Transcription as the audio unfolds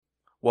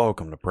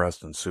Welcome to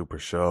Preston's Super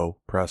Show.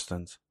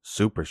 Preston's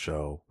Super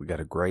Show. We got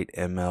a great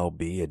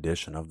MLB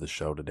edition of the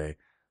show today,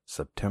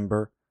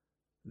 September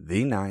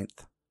the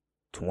 9th,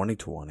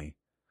 2020.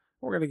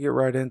 We're going to get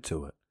right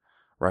into it.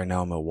 Right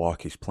now,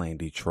 Milwaukee's playing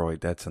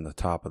Detroit. That's in the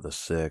top of the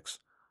sixth.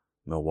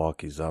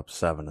 Milwaukee's up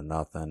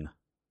 7-0.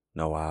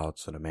 No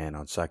outs and a man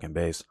on second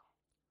base.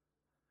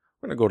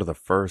 We're going to go to the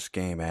first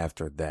game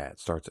after that.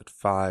 Starts at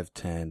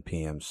 5:10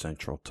 p.m.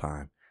 Central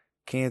Time.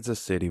 Kansas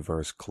City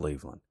versus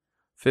Cleveland.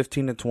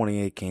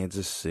 15-28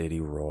 Kansas City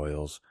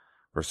Royals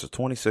versus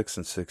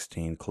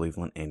 26-16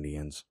 Cleveland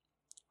Indians.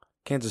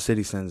 Kansas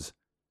City sends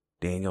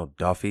Daniel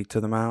Duffy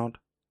to the mound.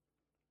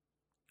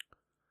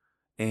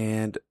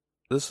 And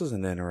this is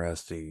an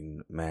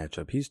interesting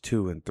matchup. He's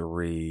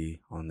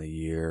 2-3 on the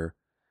year.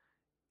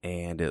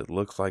 And it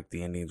looks like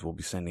the Indians will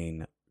be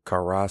sending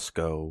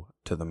Carrasco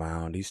to the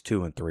mound. He's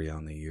 2-3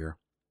 on the year.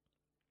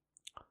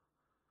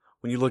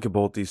 When you look at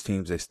both these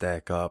teams, they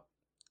stack up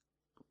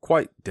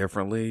quite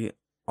differently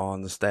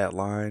on the stat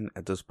line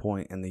at this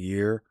point in the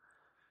year.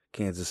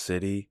 Kansas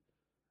City,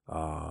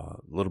 a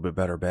little bit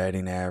better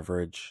batting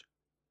average.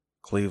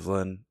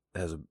 Cleveland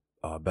has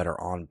a better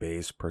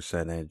on-base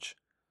percentage.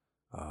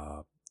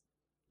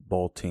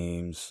 Both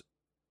teams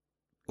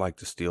like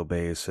to steal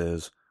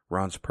bases.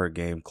 Runs per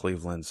game,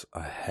 Cleveland's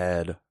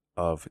ahead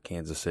of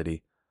Kansas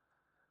City.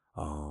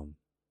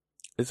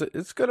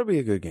 It's going to be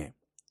a good game.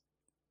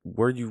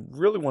 Where you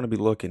really want to be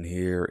looking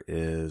here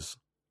is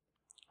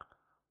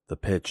the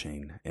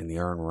pitching and the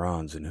earned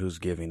runs and who's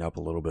giving up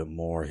a little bit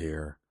more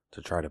here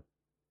to try to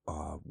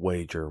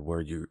wager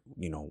where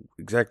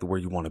exactly where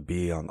you want to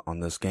be on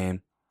this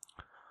game.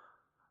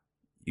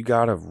 You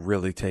got to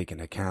really take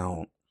into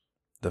account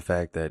the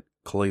fact that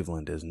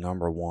Cleveland is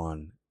number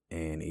one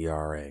in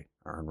ERA,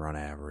 earned run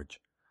average,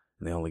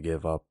 and they only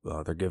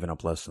they're giving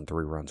up less than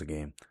 3 runs a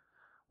game,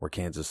 where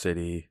Kansas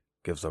City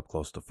gives up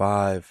close to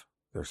 5.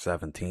 They're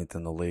 17th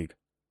in the league.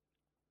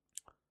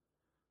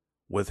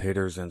 With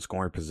hitters in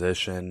scoring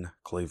position,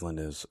 Cleveland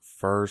is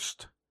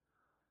first,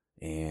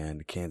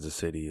 and Kansas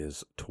City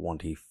is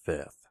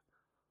 25th.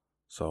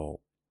 So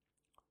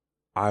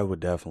I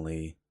would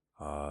definitely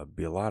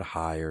be a lot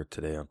higher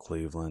today on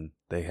Cleveland.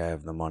 They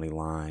have the money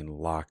line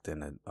locked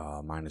in at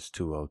minus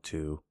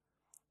 202.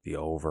 The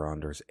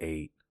over-under is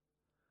 8.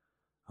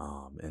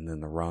 And then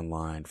the run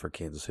line for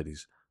Kansas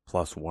City's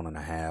plus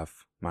 1.5,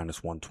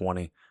 minus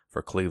 120.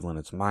 For Cleveland,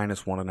 it's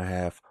minus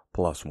 1.5,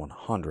 plus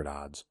 100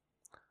 odds.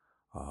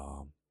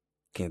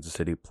 Kansas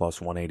City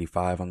plus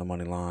 185 on the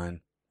money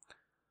line.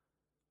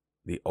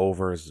 The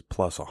over is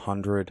plus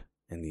 100,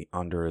 and the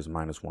under is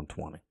minus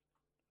 120.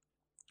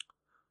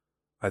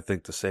 I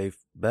think the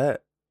safe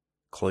bet,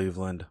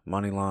 Cleveland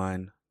money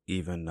line,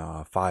 even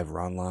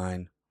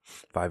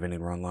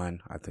 5-inning run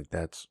line. I think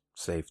that's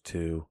safe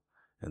too.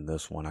 In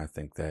this one, I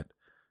think that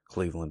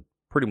Cleveland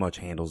pretty much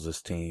handles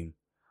this team.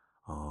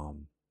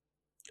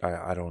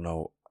 I don't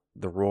know.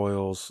 The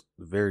Royals,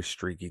 very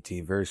streaky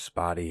team, very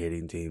spotty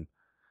hitting team,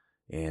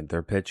 and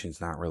their pitching's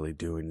not really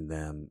doing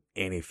them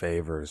any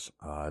favors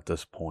at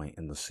this point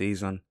in the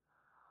season.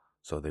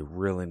 So they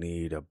really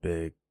need a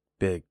big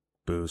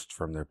boost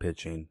from their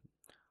pitching.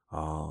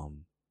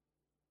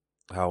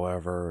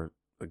 However,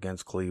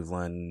 against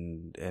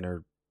Cleveland,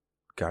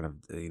 kind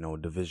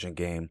of division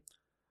game,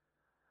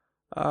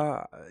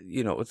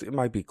 it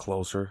might be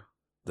closer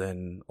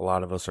than a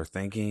lot of us are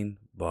thinking,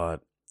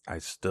 but I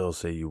still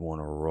say you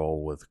want to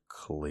roll with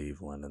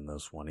Cleveland in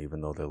this one. Even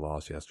though they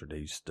lost yesterday,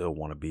 you still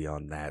want to be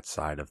on that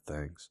side of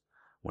things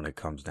when it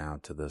comes down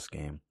to this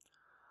game.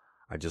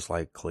 I just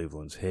like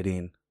Cleveland's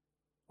hitting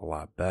a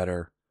lot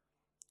better.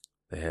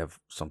 They have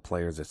some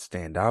players that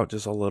stand out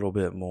just a little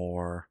bit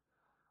more,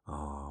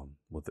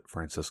 with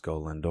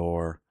Francisco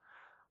Lindor.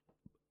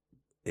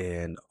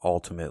 And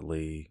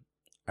ultimately,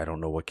 I don't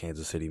know what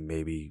Kansas City,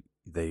 maybe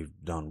they've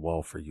done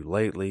well for you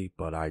lately,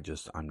 but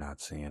I'm not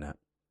seeing it.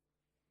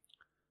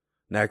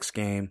 Next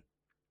game,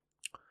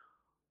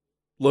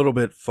 little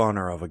bit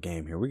funner of a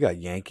game here. We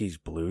got Yankees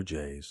Blue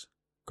Jays.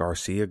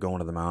 Garcia going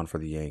to the mound for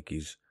the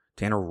Yankees.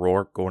 Tanner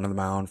Roark going to the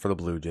mound for the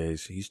Blue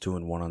Jays. He's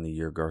 2-1 on the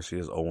year.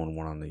 Garcia's 0-1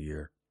 on the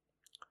year.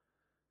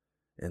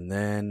 And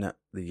then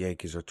the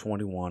Yankees are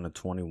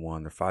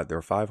 21-21. They're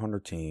a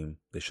 500 team.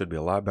 They should be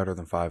a lot better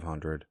than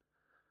 500.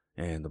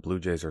 And the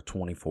Blue Jays are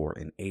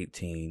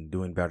 24-18,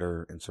 doing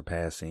better and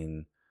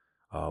surpassing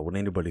what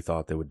anybody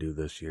thought they would do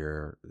this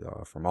year,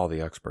 from all the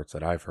experts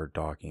that I've heard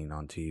talking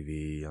on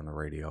TV, on the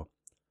radio.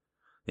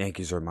 The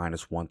Yankees are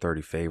minus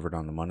 130 favorite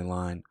on the money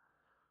line.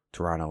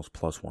 Toronto's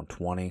plus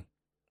 120.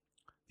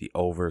 The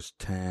over's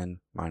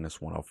 10,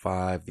 minus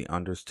 105. The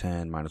under's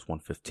 10, minus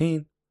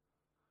 115.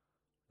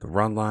 The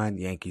run line,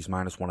 the Yankees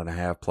minus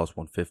 1.5, plus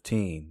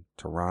 115.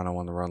 Toronto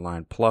on the run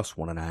line, plus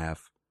 1.5,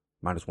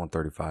 minus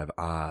 135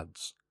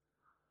 odds.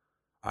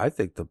 I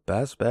think the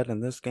best bet in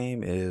this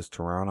game is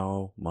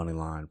Toronto money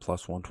line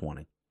plus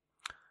 120.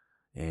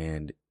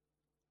 And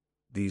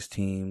these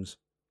teams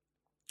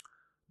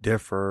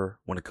differ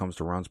when it comes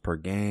to runs per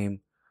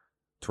game.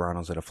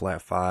 Toronto's at a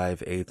flat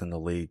 5, 8th in the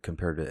league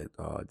compared to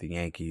the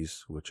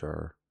Yankees, which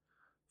are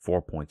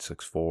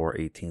 4.64,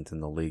 18th in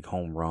the league.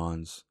 Home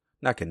runs,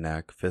 neck and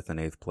neck, 5th and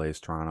 8th place.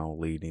 Toronto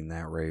leading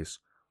that race.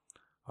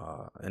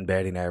 And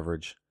batting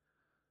average,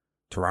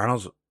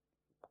 Toronto's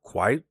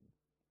quite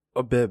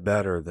a bit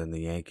better than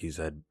the Yankees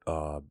at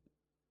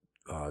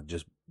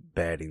just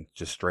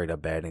straight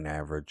up batting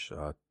average,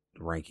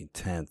 ranking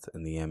 10th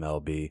in the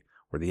MLB,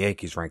 where the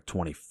Yankees rank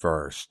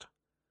 21st.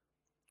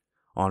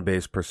 On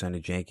base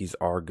percentage, Yankees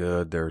are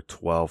good. They're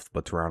 12th,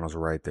 but Toronto's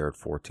right there at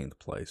 14th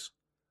place.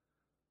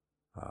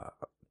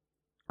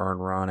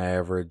 Earned run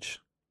average,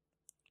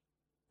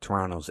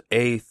 Toronto's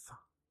 8th.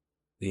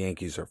 The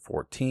Yankees are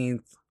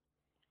 14th.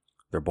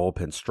 Their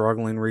bullpen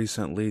struggling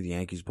recently. The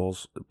Yankees'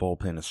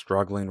 bullpen is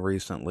struggling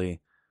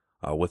recently.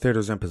 With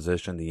hitters in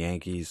position, the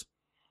Yankees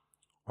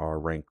are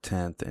ranked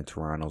 10th and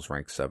Toronto's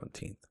ranked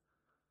 17th.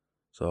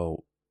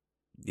 So,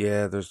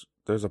 yeah, there's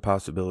a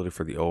possibility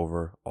for the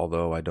over,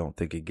 although I don't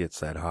think it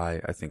gets that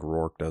high. I think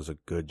Rourke does a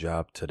good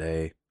job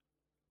today.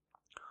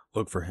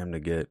 Look for him to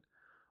get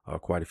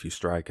quite a few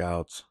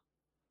strikeouts.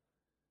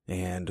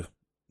 And,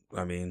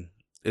 I mean,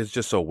 it's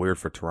just so weird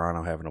for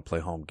Toronto having to play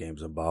home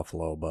games in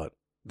Buffalo, but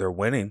they're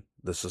winning.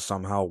 This is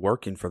somehow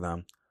working for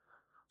them.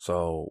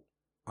 So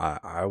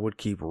I would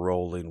keep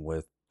rolling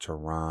with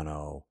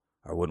Toronto.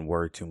 I wouldn't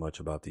worry too much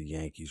about the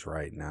Yankees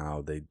right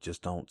now. They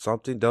just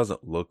something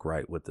doesn't look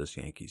right with this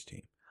Yankees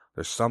team.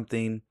 There's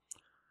something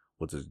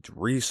with the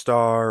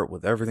restart,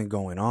 with everything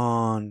going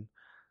on.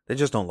 They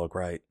just don't look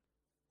right.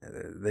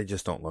 They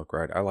just don't look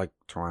right. I like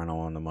Toronto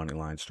on the money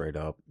line straight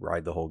up.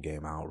 Ride the whole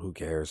game out. Who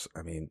cares?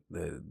 I mean,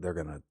 they're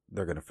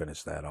gonna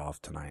finish that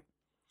off tonight.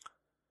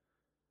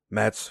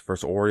 Mets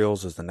versus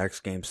Orioles is the next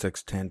game,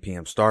 6:10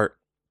 p.m. start.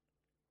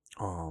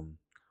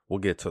 We'll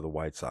get to the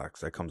White Sox.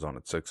 That comes on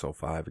at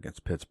 6:05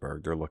 against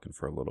Pittsburgh. They're looking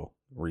for a little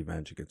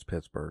revenge against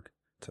Pittsburgh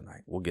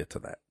tonight. We'll get to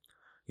that.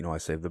 You know, I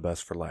saved the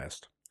best for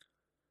last.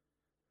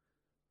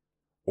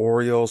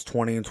 Orioles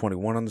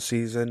 20-21 on the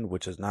season,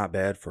 which is not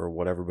bad for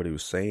what everybody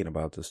was saying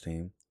about this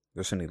team.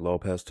 They're sending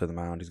Lopez to the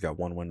mound. He's got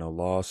 1 win, no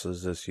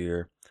losses this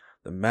year.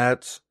 The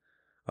Mets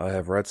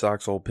have Red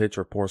Sox old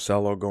pitcher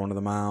Porcello going to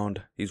the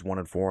mound. He's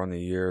 1-4 on the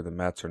year. The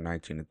Mets are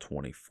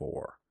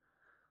 19-24.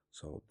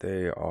 So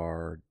they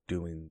are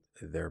doing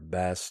their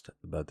best,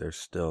 but they're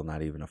still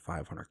not even a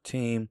 500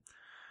 team.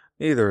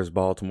 Neither is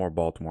Baltimore.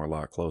 Baltimore a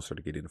lot closer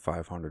to getting to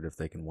 500 if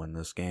they can win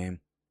this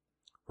game.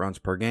 Runs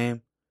per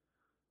game,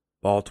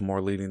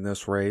 Baltimore leading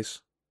this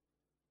race,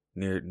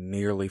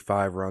 nearly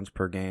 5 runs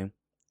per game,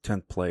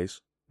 10th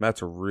place.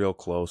 Mets are real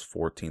close,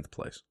 14th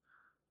place.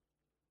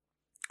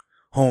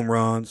 Home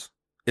runs,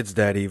 it's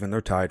dead even.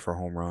 They're tied for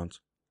home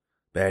runs.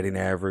 Batting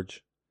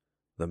average,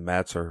 the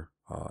Mets are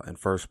in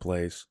first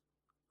place,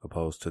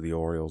 opposed to the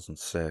Orioles in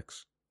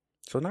 6th.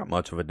 So not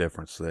much of a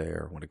difference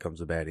there when it comes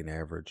to batting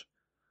average.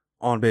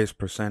 On-base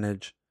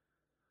percentage,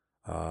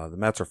 the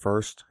Mets are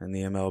first in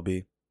the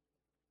MLB.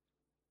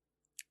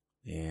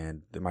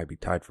 And they might be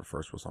tied for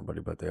first with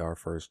somebody, but they are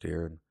first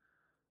here. And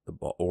the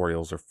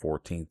Orioles are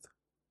 14th.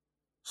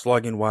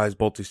 Slugging-wise,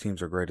 both these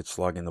teams are great at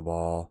slugging the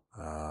ball.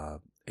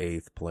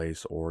 8th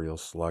place,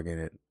 Orioles slugging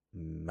it.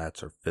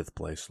 Mets are 5th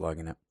place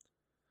slugging it.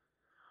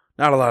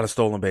 Not a lot of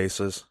stolen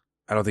bases.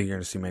 I don't think you're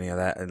going to see many of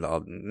that. And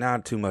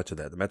not too much of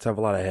that. The Mets have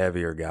a lot of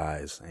heavier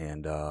guys.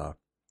 And the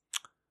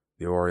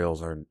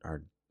Orioles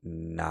are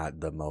not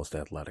the most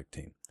athletic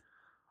team.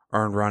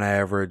 Earned run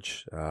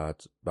average,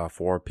 it's about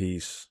 4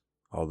 apiece.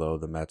 Although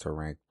the Mets are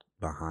ranked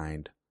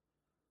behind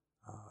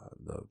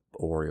the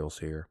Orioles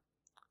here.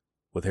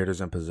 With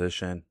hitters in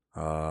position,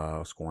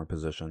 scoring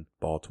position,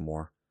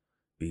 Baltimore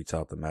beats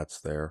out the Mets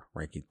there,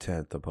 ranking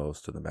 10th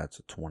opposed to the Mets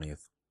at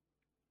 20th.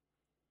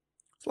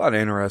 It's a lot of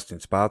interesting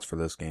spots for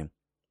this game.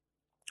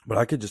 But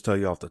I could just tell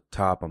you off the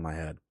top of my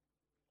head.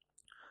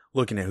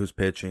 Looking at who's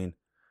pitching,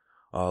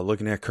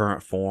 looking at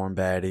current form,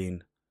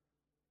 batting,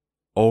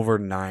 over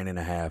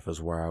 9.5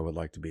 is where I would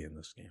like to be in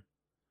this game.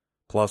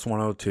 Plus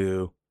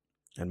 102.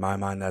 In my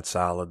mind, that's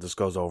solid. This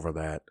goes over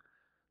that.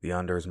 The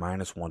under is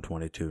minus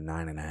 122,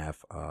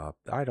 9.5.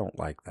 I don't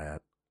like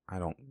that. I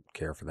don't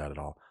care for that at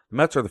all. The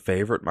Mets are the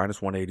favorite,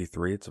 minus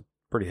 183. It's a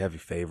pretty heavy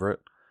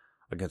favorite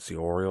against the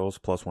Orioles,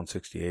 plus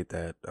 168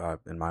 that,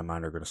 in my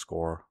mind, are going to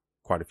score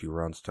quite a few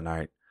runs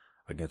tonight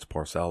against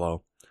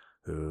Porcello,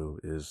 who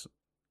is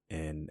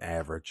an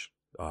average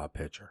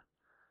pitcher.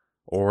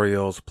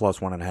 Orioles plus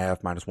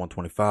 1.5, minus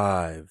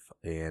 125,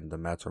 and the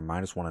Mets are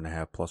minus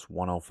 1.5, plus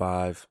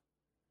 105.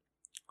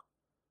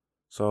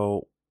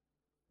 So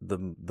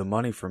the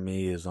money for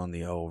me is on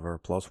the over,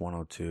 plus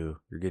 102.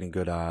 You're getting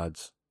good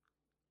odds.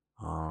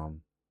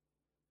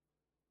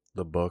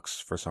 The books,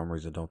 for some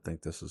reason, don't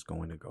think this is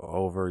going to go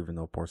over, even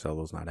though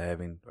Porcello's not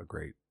having a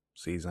great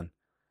season.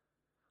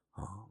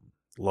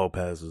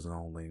 Lopez is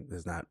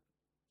not.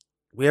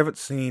 We haven't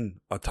seen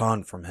a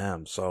ton from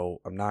him,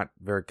 so I'm not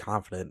very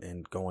confident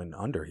in going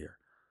under here.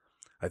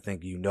 I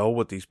think you know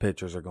what these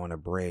pitchers are going to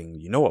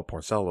bring. You know what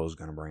Porcello is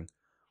going to bring.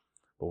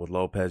 But with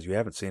Lopez, you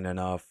haven't seen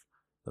enough.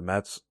 The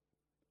Mets,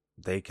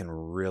 they can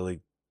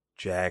really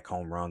jack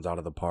home runs out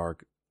of the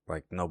park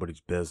like nobody's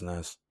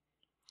business.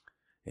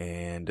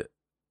 And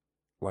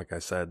like I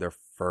said, they're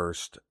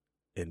first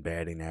in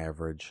batting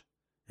average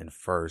and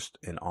first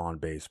in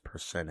on-base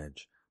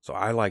percentage. So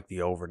I like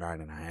the over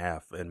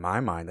 9.5. In my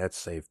mind, that's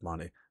safe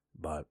money,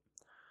 but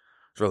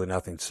there's really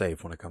nothing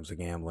safe when it comes to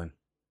gambling.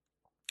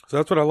 So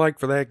that's what I like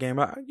for that game.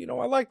 I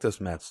like this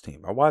Mets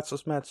team. I watch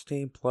this Mets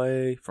team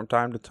play from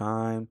time to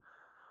time.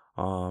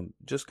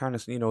 Just kind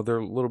of, they're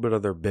a little bit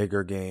of their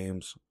bigger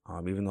games,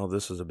 even though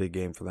this is a big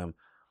game for them.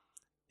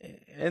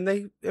 And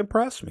they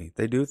impress me.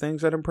 They do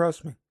things that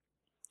impress me.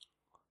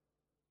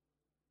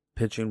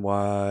 Pitching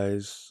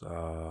wise,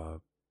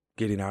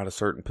 getting out of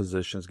certain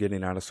positions,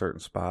 getting out of certain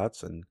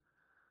spots, and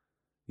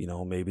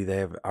maybe they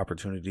have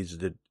opportunities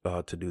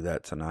to do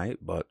that tonight.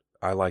 But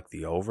I like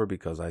the over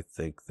because I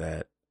think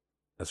that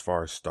as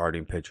far as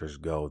starting pitchers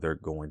go, they're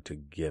going to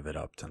give it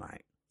up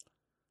tonight.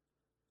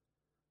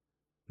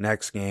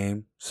 Next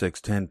game,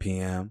 6:10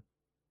 p.m.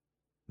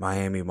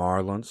 Miami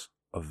Marlins,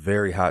 a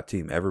very hot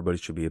team. Everybody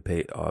should be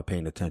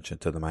paying attention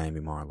to the Miami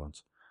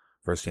Marlins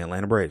versus the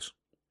Atlanta Braves.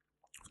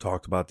 I've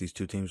talked about these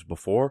two teams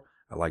before.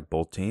 I like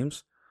both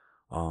teams.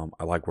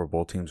 I like where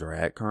both teams are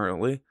at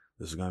currently.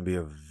 This is going to be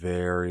a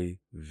very,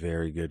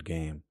 very good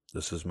game.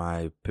 This is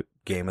my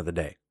game of the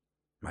day.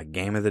 My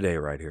game of the day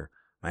right here.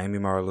 Miami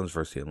Marlins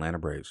versus the Atlanta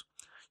Braves.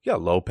 You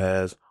got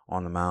Lopez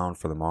on the mound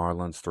for the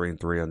Marlins,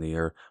 3-3 on the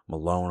year.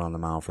 Malone on the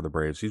mound for the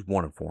Braves. He's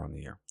 1-4 on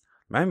the year.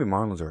 Miami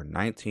Marlins are a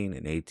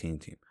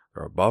 19-18 team.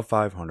 They're above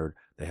 500.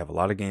 They have a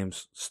lot of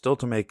games still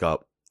to make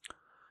up.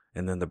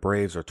 And then the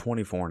Braves are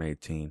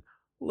 24-18. A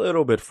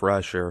little bit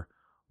fresher,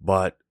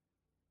 but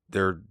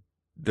they're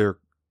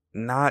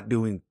not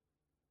doing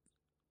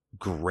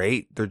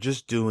great. They're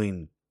just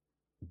doing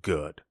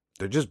good.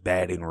 They're just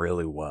batting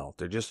really well.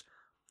 They're just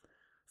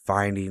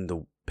finding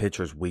the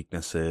pitcher's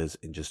weaknesses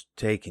and just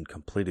taking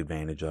complete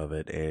advantage of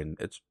it. And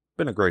it's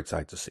been a great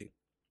sight to see.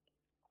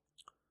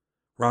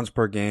 Runs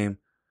per game,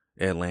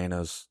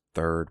 Atlanta's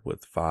third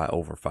with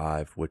over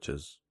 5, which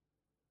is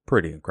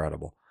pretty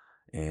incredible.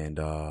 And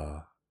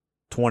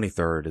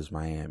 23rd is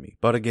Miami.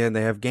 But again,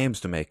 they have games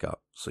to make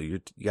up. So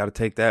you got to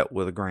take that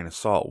with a grain of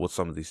salt with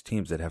some of these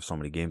teams that have so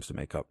many games to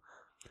make up.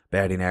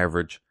 Batting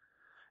average,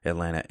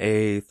 Atlanta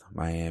 8th,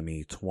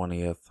 Miami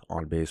 20th.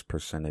 On base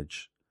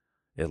percentage,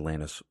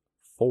 Atlanta's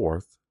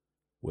 4th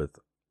with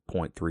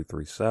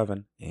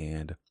 .337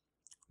 and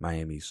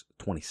Miami's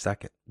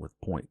 22nd with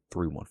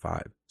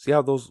 .315. See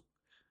how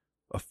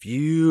a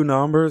few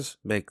numbers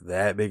make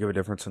that big of a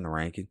difference in the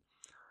ranking?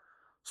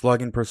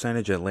 Slugging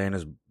percentage,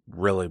 Atlanta's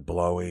really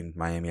blowing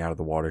Miami out of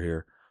the water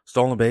here.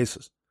 Stolen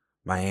bases,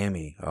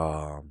 Miami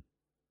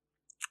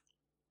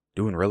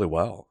doing really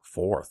well,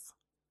 4th,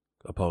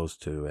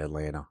 opposed to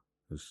Atlanta,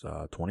 who's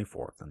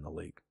 24th in the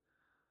league.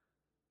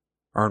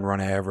 Earned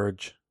run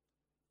average,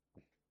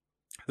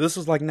 this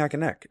is like neck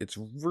and neck. It's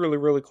really,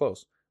 really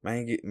close.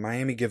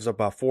 Miami gives up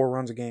about 4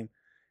 runs a game.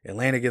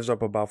 Atlanta gives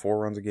up about 4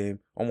 runs a game,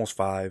 almost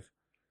 5.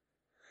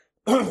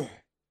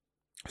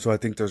 So I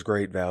think there's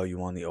great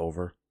value on the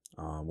over.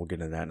 We'll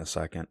get into that in a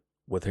second.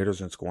 With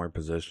hitters in scoring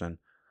position,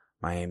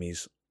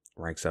 Miami's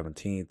ranked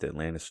 17th,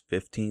 Atlanta's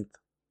 15th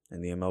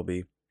in the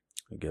MLB.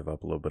 They give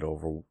up a little bit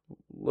over,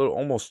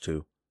 almost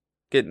 2.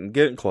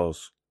 Getting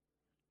close.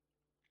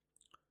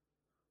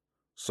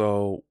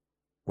 So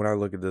when I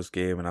look at this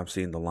game and I'm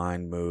seeing the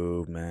line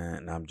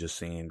movement and I'm just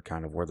seeing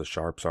kind of where the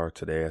sharps are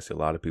today, I see a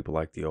lot of people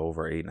like the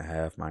over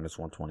 8.5 minus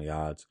 120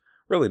 odds.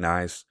 Really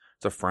nice.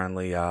 It's a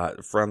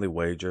friendly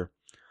wager.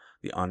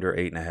 The under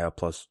 8.5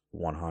 plus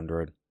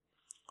 100.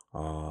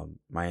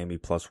 Miami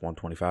plus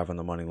 125 on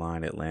the money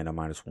line. Atlanta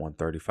minus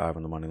 135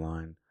 on the money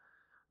line.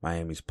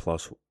 Miami's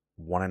plus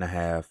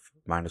 1.5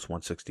 minus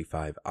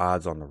 165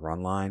 odds on the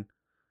run line.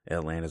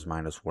 Atlanta's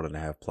minus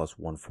 1.5 plus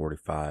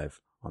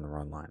 145 on the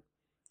run line.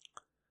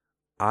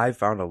 I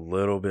found a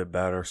little bit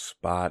better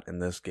spot in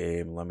this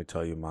game. Let me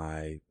tell you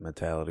my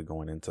mentality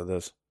going into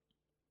this.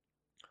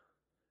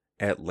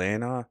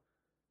 Atlanta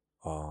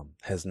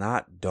has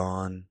not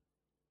done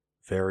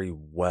very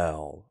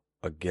well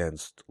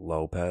against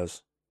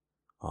Lopez.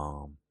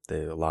 A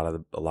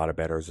lot of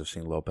bettors have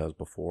seen Lopez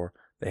before.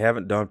 They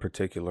haven't done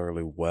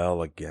particularly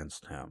well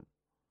against him.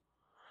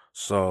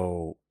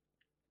 So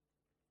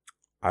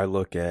I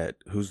look at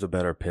who's the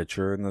better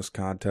pitcher in this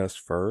contest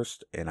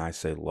first, and I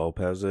say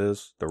Lopez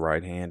is the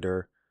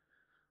right-hander.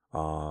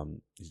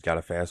 He's got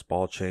a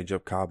fastball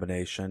changeup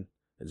combination.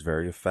 It's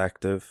very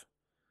effective.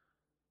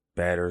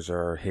 Batters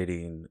are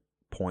hitting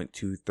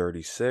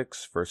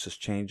 .236 versus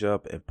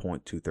changeup and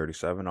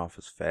 .237 off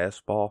his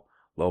fastball.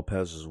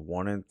 Lopez is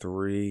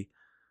 1-3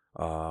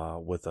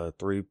 with a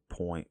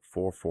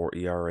 3.44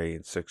 ERA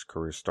and 6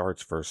 career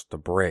starts versus the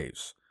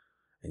Braves.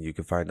 And you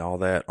can find all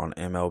that on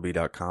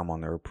MLB.com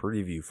on their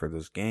preview for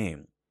this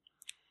game.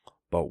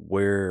 But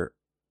where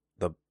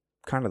the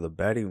kind of the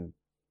betting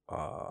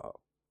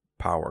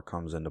power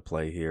comes into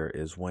play here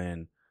is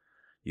when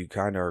you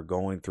kind of are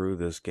going through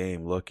this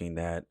game looking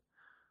at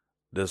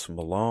this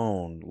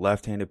Malone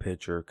left-handed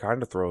pitcher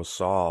kind of throws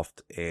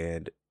soft,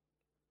 and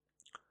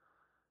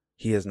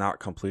he has not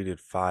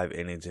completed 5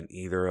 innings in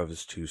either of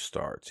his 2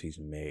 starts he's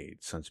made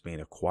since being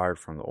acquired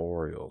from the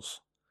Orioles.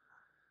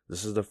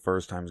 This is the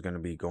first time he's going to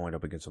be going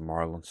up against a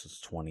Marlin since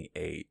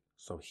 28.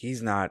 So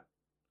he's not,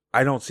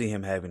 I don't see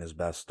him having his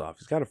best stuff.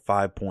 He's got a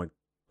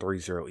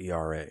 5.30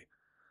 ERA.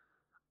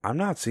 I'm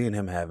not seeing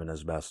him having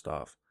his best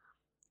stuff.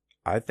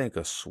 I think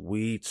a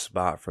sweet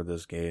spot for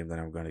this game that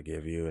I'm going to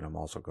give you, and I'm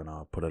also going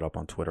to put it up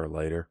on Twitter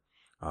later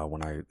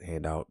when I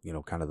hand out,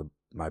 kind of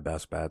my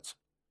best bets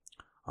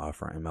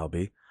for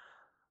MLB.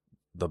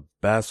 The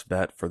best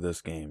bet for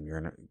this game,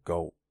 you're going to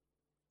go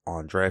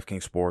on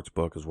DraftKings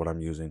Sportsbook is what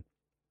I'm using.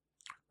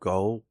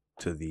 Go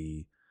to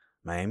the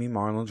Miami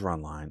Marlins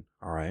run line,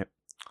 all right,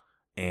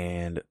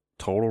 and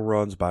total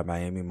runs by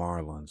Miami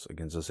Marlins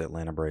against this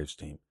Atlanta Braves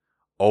team.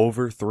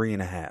 Over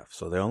 3.5.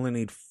 So they only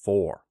need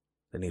 4.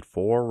 They need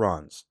 4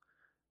 runs.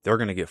 They're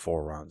going to get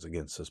 4 runs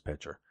against this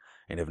pitcher.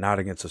 And if not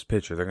against this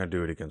pitcher, they're going to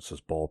do it against this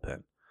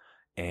bullpen.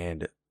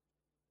 And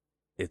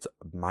it's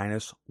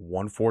minus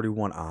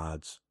 141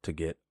 odds to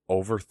get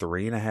over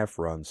 3.5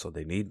 runs. So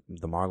the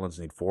Marlins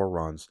need 4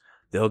 runs.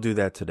 They'll do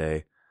that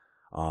today.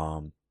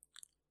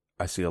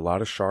 I see a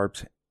lot of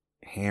sharps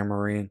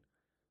hammering.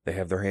 They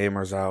have their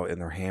hammers out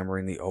and they're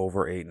hammering the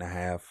over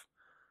 8.5.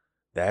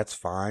 That's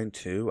fine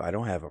too. I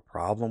don't have a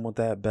problem with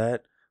that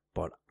bet,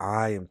 but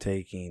I am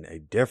taking a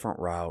different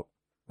route.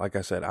 Like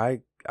I said,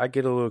 I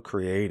get a little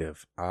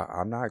creative.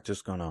 I'm not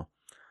just going to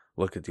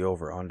look at the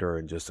over-under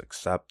and just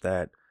accept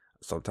that.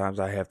 Sometimes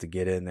I have to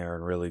get in there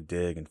and really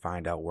dig and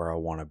find out where I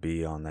want to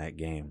be on that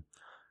game.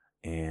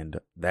 And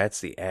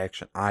that's the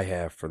action I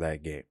have for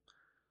that game.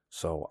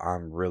 So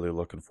I'm really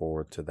looking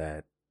forward to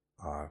that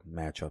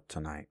matchup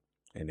tonight.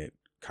 And it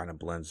kind of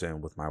blends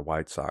in with my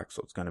White Sox,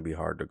 so it's going to be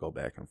hard to go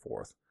back and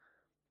forth.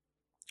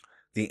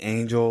 The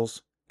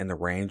Angels and the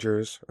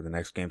Rangers are the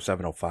next game,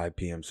 7:05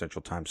 p.m.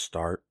 Central Time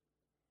start.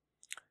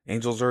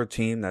 Angels are a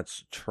team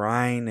that's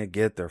trying to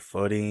get their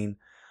footing.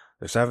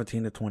 They're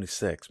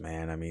 17-26,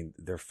 man. I mean,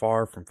 they're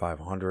far from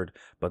 500,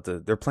 but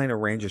they're playing a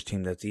Rangers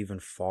team that's even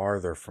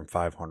farther from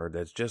 500.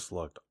 That's just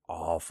looked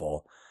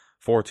awful.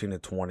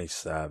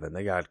 14-27.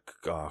 They got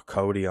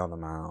Cody on the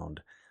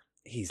mound.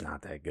 He's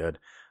not that good.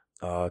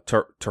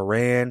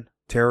 Terran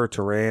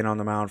on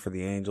the mound for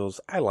the Angels.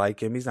 I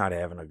like him. He's not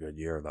having a good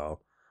year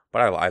though.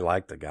 But I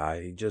like the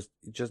guy. He just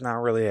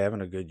not really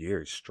having a good year.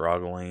 He's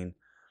struggling.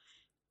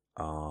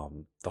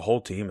 The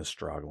whole team is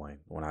struggling.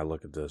 When I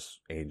look at this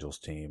Angels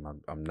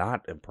team, I'm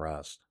not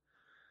impressed.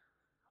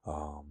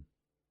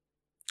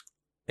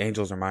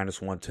 Angels are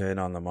minus 110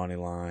 on the money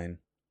line.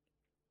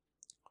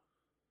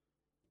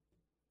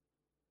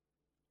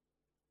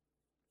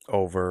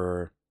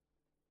 Over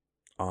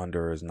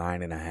under is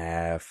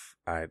 9.5.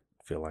 I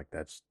feel like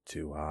that's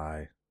too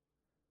high.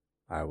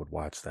 I would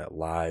watch that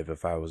live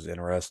if I was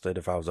interested.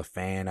 If I was a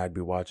fan, I'd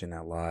be watching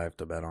that live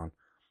to bet on.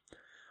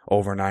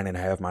 Over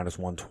 9.5 minus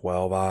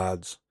 112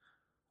 odds.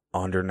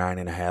 Under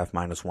 9.5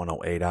 minus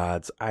 108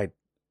 odds. I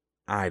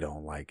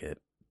don't like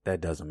it. That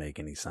doesn't make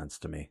any sense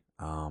to me.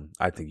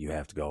 I think you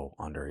have to go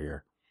under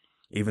here.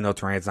 Even though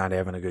Terran's not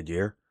having a good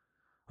year.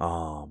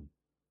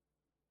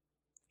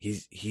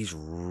 He's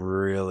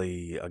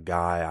really a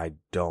guy I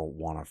don't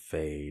want to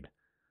fade.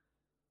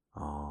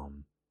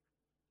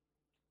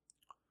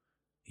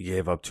 He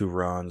gave up 2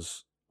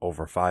 runs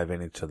over 5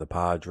 innings to the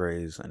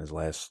Padres in his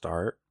last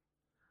start.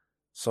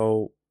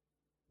 So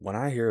when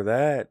I hear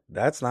that,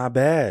 that's not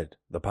bad.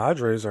 The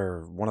Padres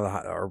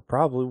are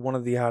probably one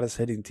of the hottest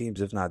hitting teams,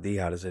 if not the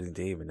hottest hitting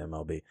team in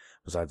MLB,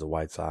 besides the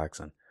White Sox.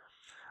 And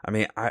I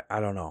mean,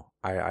 I don't know.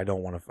 I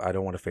don't want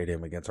to fade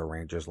him against a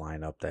Rangers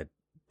lineup that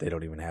they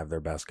don't even have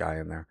their best guy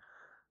in there.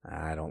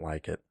 I don't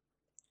like it.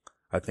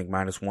 I think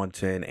minus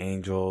 110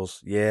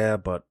 Angels, yeah,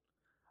 but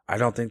I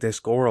don't think they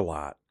score a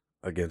lot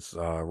against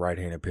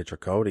right-handed pitcher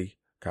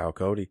Kyle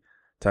Cody.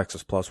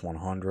 Texas plus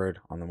 100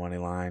 on the money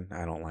line.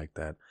 I don't like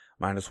that.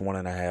 Minus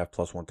 1.5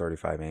 plus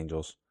 135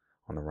 Angels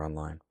on the run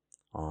line.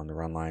 On the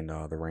run line,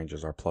 the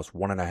Rangers are plus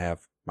 1.5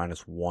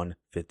 minus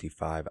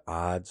 155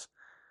 odds.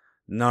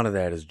 None of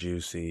that is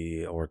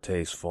juicy or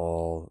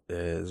tasteful.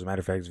 As a matter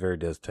of fact, it's very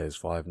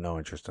distasteful. I have no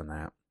interest in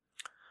that.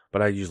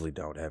 But I usually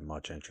don't have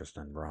much interest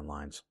in run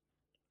lines.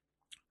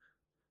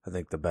 I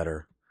think the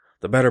better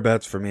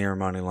bets for me are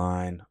money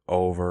line,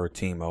 over,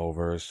 team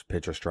overs,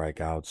 pitcher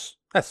strikeouts.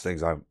 That's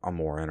things I'm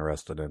more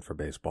interested in for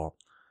baseball.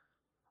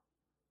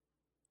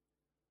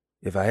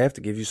 If I have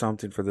to give you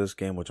something for this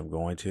game, which I'm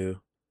going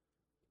to,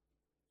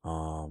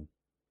 I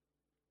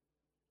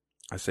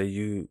say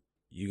you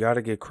got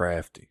to get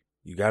crafty.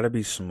 You got to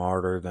be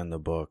smarter than the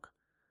book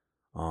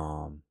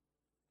in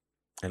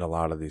a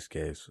lot of these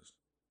cases.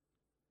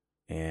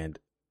 And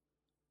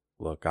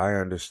look, I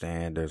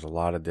understand there's a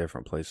lot of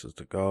different places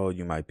to go.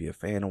 You might be a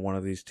fan of one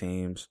of these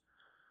teams,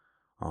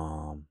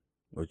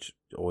 which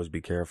always be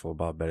careful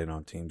about betting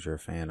on teams you're a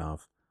fan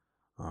of,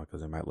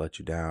 because they might let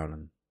you down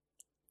and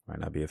might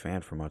not be a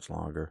fan for much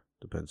longer.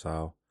 Depends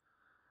how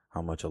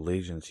much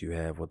allegiance you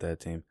have with that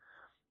team.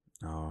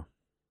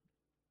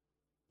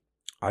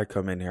 I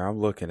come in here, I'm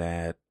looking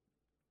at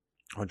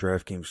on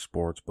DraftKings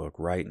Sportsbook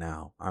right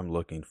now. I'm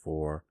looking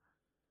for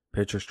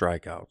pitcher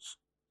strikeouts.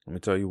 Let me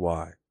tell you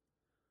why.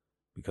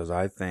 Because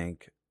I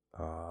think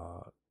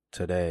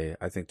today,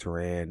 I think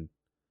Turan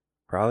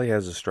probably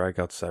has a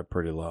strikeout set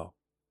pretty low.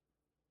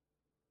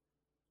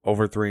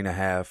 Over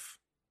 3.5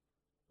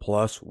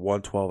 plus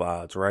 112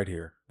 odds right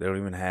here. They don't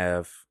even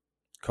have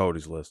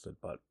Cody's listed,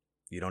 but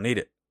you don't need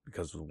it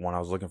because the one I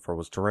was looking for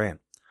was Turan.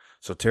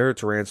 So Terry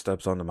Turan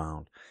steps on the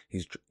mound.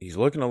 He's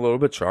looking a little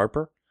bit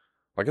sharper.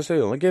 Like I said,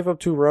 he only gave up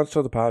 2 runs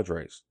to the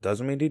Padres.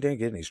 Doesn't mean he didn't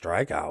get any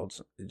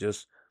strikeouts. It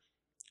just,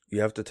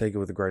 you have to take it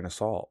with a grain of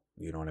salt.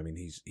 You know what I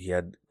mean? He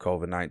had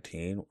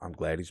COVID-19. I'm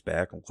glad he's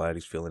back. I'm glad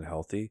he's feeling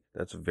healthy.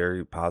 That's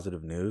very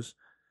positive news.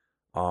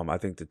 I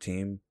think the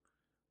team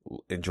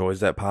enjoys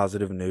that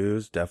positive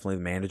news. Definitely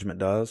the management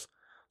does.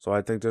 So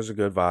I think there's a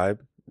good vibe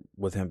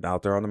with him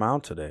out there on the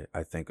mound today.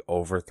 I think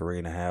over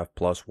 3.5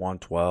 plus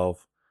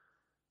 112.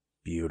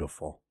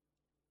 Beautiful.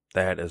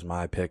 That is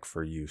my pick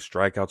for you.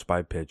 Strikeouts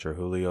by pitcher,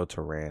 Julio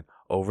Turan.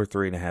 Over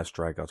 3.5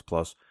 strikeouts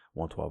plus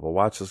 112. I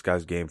watched this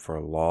guy's game for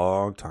a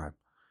long time.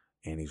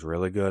 And he's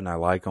really good and I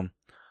like him.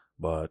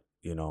 But,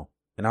 and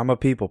I'm a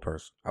people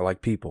person. I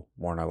like people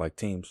more than I like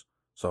teams.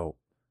 So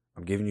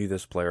I'm giving you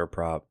this player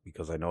prop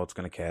because I know it's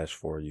going to cash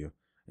for you.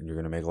 And you're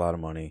going to make a lot of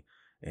money.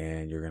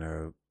 And you're going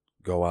to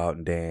go out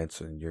and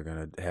dance. And you're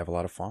going to have a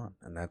lot of fun.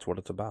 And that's what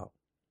it's about.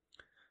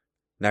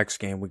 Next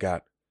game, we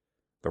got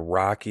the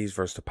Rockies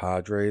versus the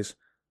Padres.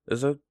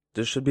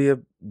 This should be a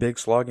big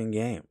slugging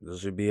game. This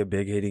should be a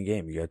big hitting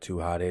game. You got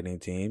 2 hot hitting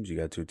teams. You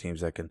got 2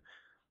 teams that can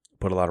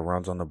put a lot of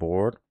runs on the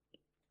board.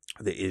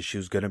 The issue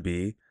is going to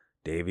be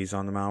Davies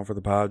on the mound for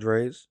the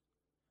Padres.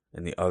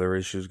 And the other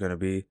issue is going to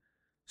be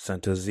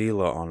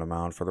Santazilla on the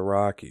mound for the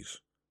Rockies.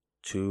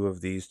 2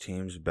 of these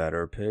teams'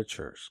 better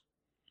pitchers.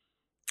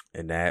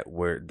 And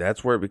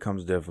that's where it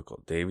becomes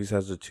difficult. Davies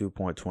has a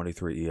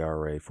 2.23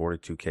 ERA,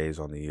 42 Ks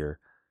on the year.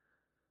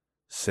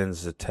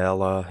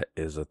 Senzatella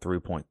is a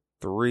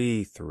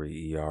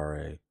 3.33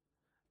 ERA,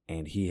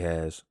 and he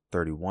has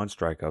 31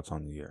 strikeouts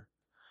on the year.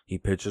 He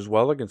pitches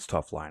well against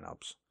tough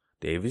lineups.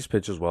 Davies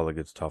pitches well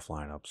against tough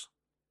lineups.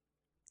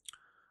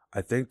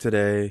 I think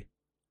today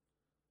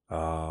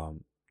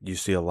you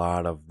see a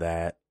lot of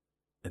that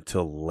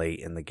until late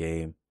in the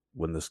game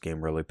when this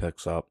game really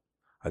picks up.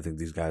 I think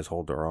these guys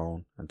hold their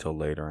own until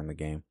later in the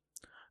game.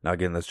 Now,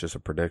 again, that's just a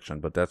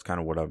prediction, but that's kind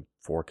of what I'm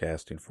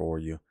forecasting for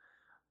you.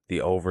 The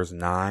over's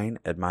 9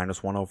 at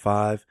minus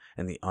 105,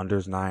 and the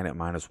under's 9 at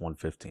minus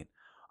 115.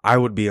 I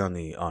would be on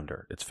the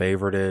under. It's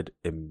favorited,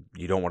 and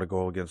you don't want to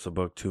go against the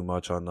book too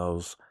much on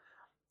those.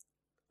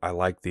 I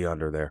like the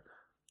under there.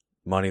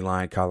 Money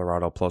line,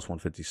 Colorado plus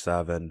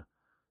 157.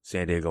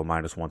 San Diego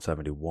minus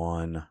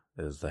 171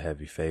 is the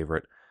heavy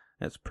favorite.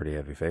 It's a pretty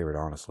heavy favorite,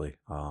 honestly.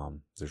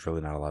 There's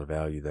really not a lot of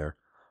value there.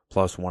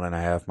 Plus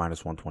 1.5,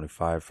 minus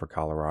 125 for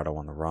Colorado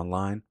on the run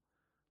line.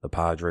 The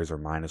Padres are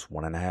minus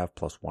 1.5,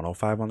 plus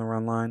 105 on the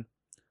run line.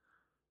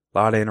 A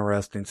lot of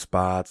interesting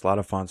spots, a lot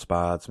of fun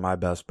spots. My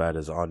best bet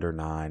is under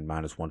 9,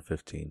 minus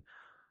 115.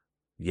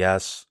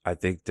 Yes, I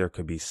think there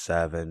could be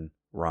 7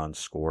 runs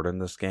scored in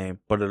this game,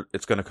 but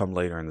it's going to come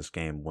later in this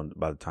game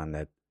by the time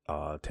that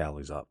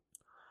tallies up.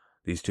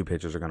 These 2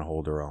 pitchers are going to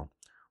hold their own.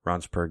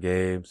 Runs per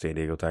game, San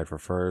Diego tied for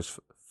first,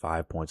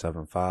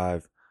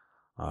 5.75.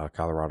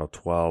 Colorado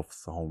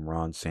 12th, home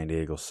runs, San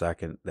Diego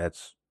second.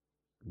 That's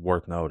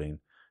worth noting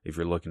if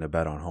you're looking to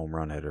bet on home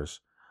run hitters.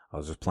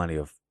 There's plenty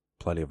of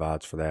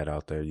odds for that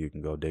out there. You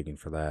can go digging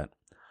for that.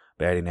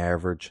 Batting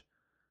average,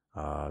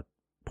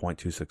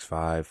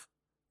 0.265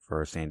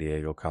 for San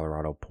Diego,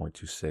 Colorado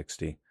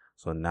 0.260.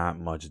 So not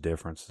much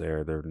difference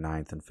there. They're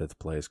 9th and 5th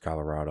place.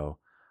 Colorado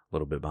a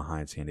little bit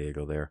behind San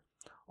Diego there.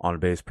 On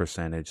base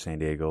percentage, San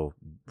Diego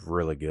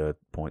really good,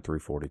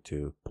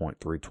 0.342,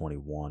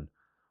 0.321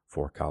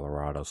 for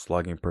Colorado.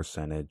 Slugging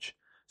percentage,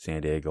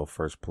 San Diego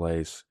first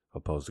place,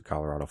 opposed to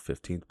Colorado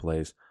 15th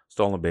place.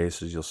 Stolen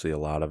bases, you'll see a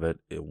lot of it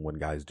when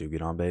guys do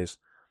get on base.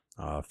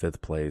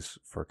 5th place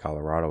for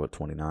Colorado at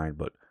 29,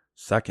 but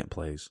 2nd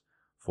place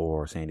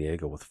for San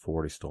Diego with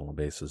 40 stolen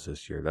bases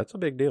this year. That's a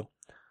big deal.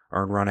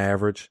 Earned run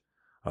average,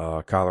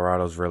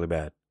 Colorado's really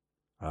bad.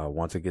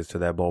 Once it gets to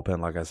that bullpen,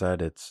 like I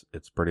said, it's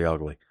pretty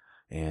ugly.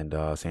 And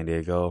San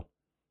Diego,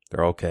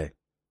 they're okay.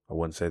 I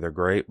wouldn't say they're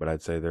great, but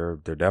I'd say they're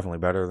definitely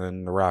better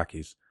than the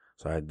Rockies.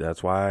 So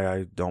that's why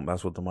I don't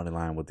mess with the money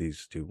line with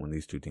these 2 when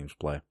these 2 teams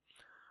play.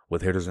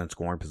 With hitters in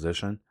scoring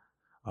position,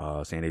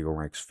 San Diego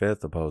ranks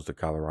 5th, opposed to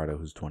Colorado,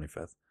 who's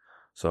 25th.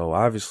 So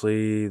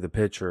obviously the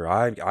picture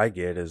I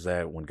get is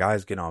that when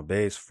guys get on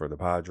base for the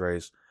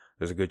Padres,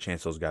 there's a good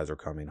chance those guys are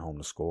coming home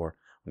to score.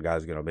 When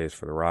guys get on base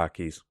for the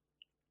Rockies,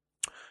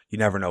 you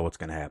never know what's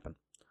going to happen.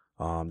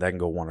 That can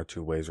go one or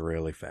 2 ways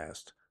really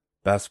fast.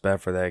 Best bet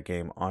for that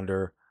game,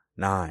 under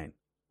 9.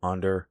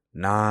 Under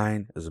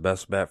 9 is the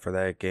best bet for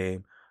that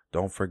game.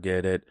 Don't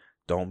forget it.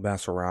 Don't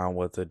mess around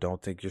with it.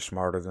 Don't think you're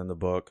smarter than the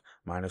book.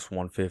 Minus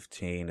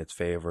 115. It's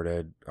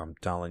favorited. I'm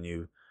telling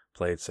you,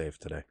 play it safe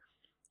today.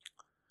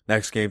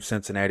 Next game,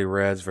 Cincinnati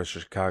Reds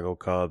versus Chicago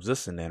Cubs.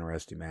 This is an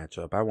interesting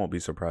matchup. I won't be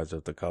surprised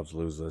if the Cubs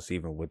lose this,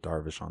 even with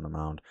Darvish on the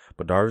mound.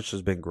 But Darvish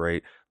has been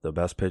great. The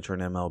best pitcher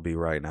in MLB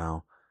right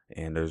now.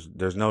 And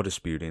there's no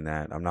disputing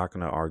that. I'm not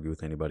going to argue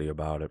with anybody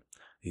about it.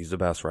 He's the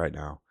best right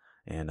now.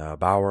 And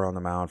Bauer on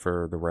the mound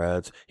for the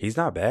Reds. He's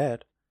not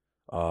bad.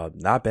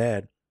 Not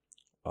bad.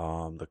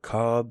 The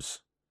Cubs.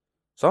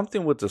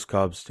 Something with this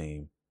Cubs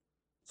team.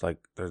 It's like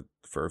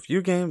for a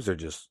few games they're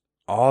just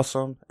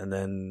awesome, and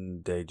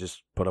then they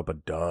just put up a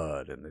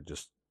dud, and they're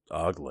just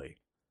ugly.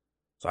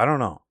 So I don't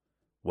know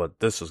what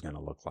this is going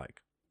to look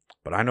like.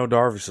 But I know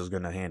Darvish is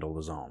going to handle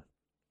the zone.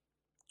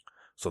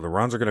 So the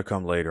runs are going to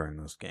come later in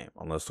this game,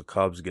 unless the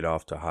Cubs get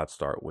off to a hot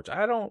start, which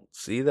I don't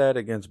see that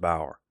against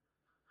Bauer.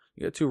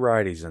 You got two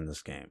righties in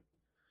this game.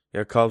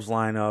 You got Cubs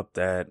lineup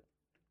that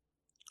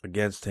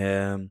against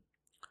him.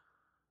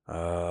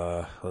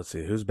 Let's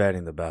see, who's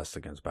batting the best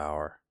against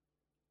Bauer?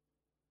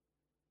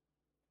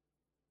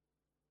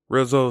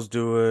 Rizzo's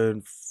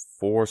doing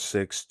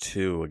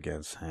 4.62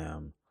 against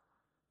him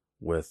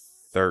with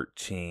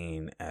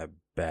 13 at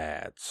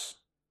bats.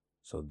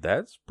 So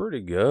that's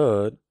pretty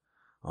good.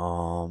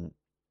 Jason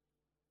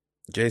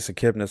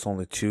Kipnis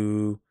only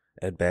 2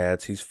 at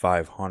bats. He's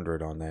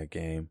 500 on that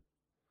game.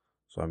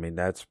 So I mean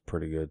that's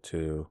pretty good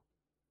too.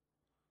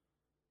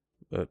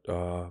 But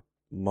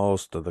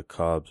most of the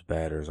Cubs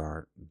batters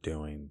aren't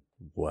doing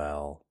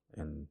well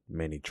in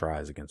many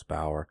tries against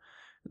Bauer.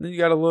 And then you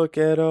got to look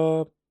at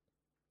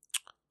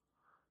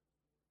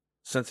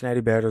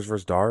Cincinnati batters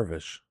versus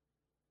Darvish.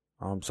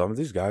 Some of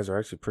these guys are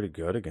actually pretty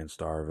good against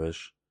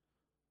Darvish,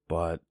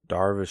 but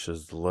Darvish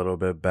is a little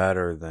bit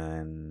better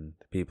than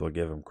people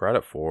give him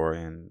credit for,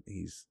 and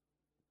he's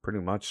pretty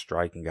much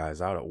striking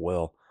guys out at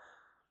will.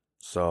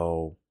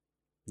 So,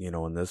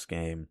 in this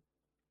game,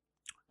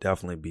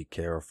 definitely be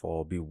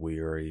careful, be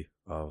wary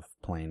of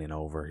playing an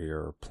over here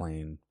or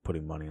putting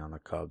money on the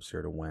Cubs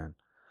here to win.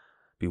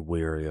 Be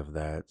wary of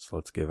that. So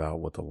let's give out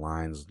what the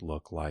lines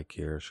look like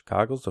here.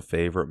 Chicago's the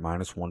favorite,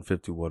 minus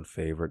 151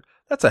 favorite.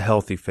 That's a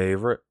healthy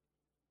favorite.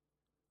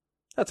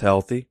 That's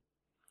healthy.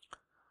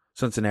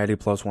 Cincinnati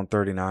plus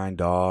 139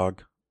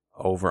 dog.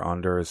 Over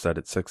under is set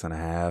at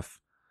 6.5.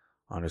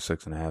 Under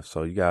 6.5.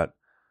 So you got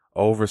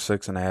over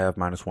 6.5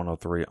 minus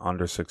 103.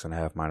 Under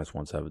 6.5 minus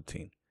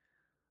 117.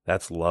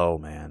 That's low,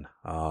 man.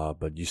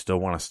 But you still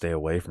want to stay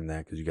away from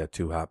that because you got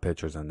two hot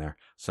pitchers in there.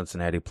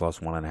 Cincinnati plus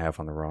 1.5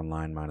 on the run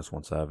line, minus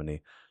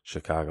 170.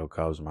 Chicago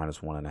Cubs minus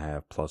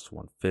 1.5, plus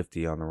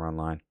 150 on the run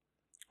line.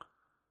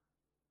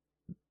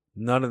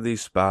 None of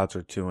these spots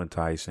are too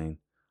enticing.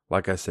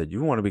 Like I said,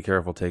 you want to be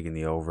careful taking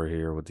the over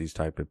here with these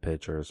type of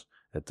pitchers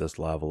at this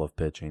level of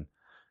pitching.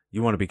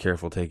 You want to be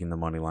careful taking the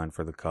money line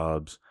for the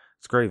Cubs.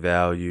 It's great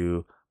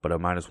value, but at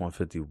minus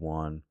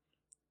 151,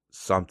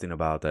 something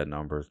about that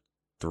number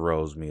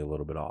throws me a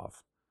little bit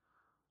off.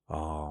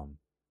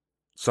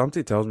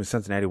 Something tells me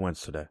Cincinnati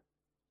wins today.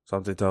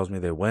 Something tells me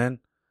they win,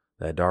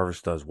 that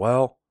Darvish does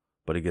well,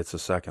 but he gets a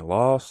second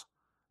loss,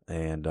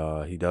 and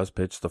he does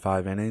pitch the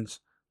 5 innings,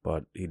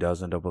 but he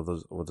does end up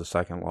with a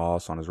second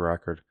loss on his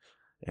record.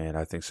 And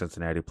I think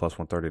Cincinnati plus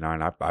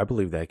 139, I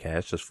believe that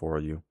cashes for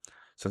you.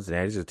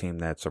 Cincinnati's a team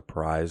that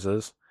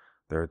surprises.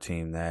 They're a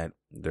team that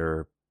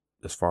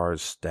as far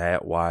as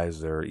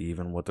stat-wise, they're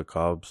even with the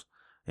Cubs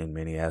in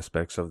many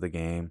aspects of the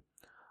game.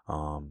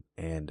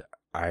 And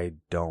I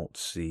don't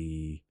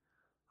see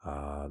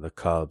the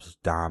Cubs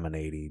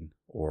dominating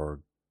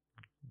or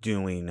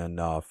doing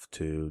enough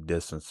to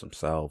distance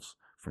themselves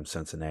from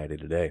Cincinnati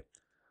today.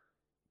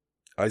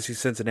 I see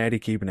Cincinnati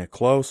keeping it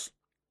close.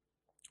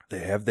 They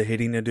have the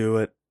hitting to do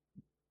it.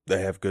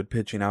 They have good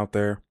pitching out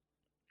there.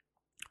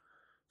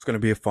 It's going to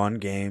be a fun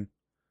game.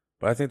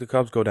 But I think the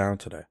Cubs go down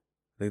today.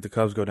 I think the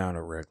Cubs go down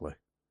at Wrigley.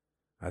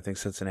 I think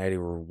Cincinnati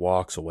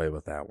walks away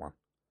with that one.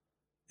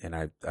 And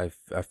I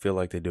feel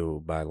like they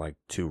do by like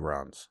 2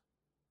 runs.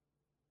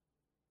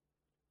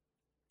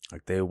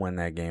 Like they win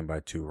that game by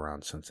 2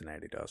 runs,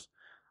 Cincinnati does.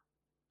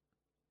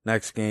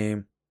 Next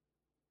game,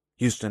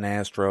 Houston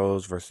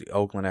Astros versus the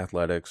Oakland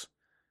Athletics,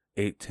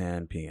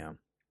 8:10 p.m.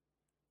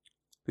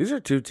 These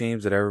are two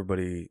teams that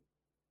everybody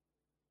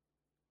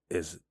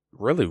is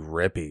really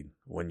ripping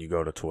when you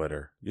go to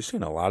Twitter. You're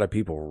seeing a lot of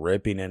people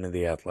ripping into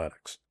the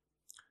Athletics.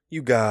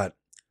 You got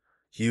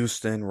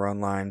Houston run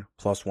line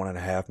plus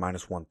 1.5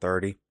 minus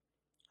 130.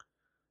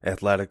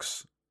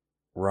 Athletics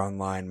run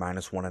line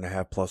minus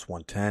 1.5 plus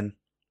 110.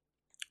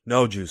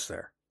 No juice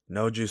there.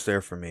 No juice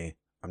there for me.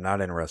 I'm not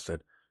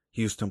interested.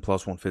 Houston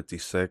plus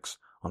 156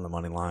 on the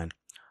money line.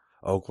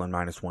 Oakland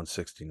minus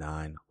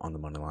 169 on the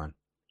money line.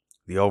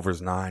 The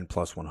over's 9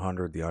 plus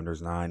 100. The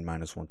under's 9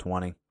 minus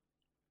 120.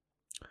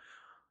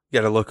 You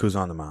got to look who's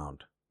on the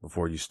mound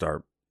before you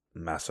start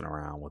messing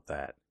around with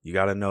that. You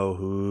got to know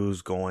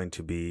who's going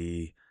to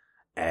be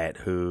at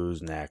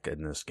whose neck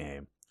in this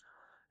game.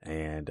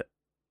 And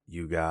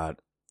you got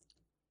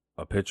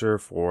a pitcher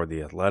for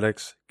the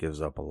Athletics,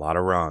 gives up a lot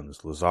of runs.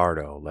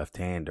 Luzardo,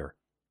 left-hander.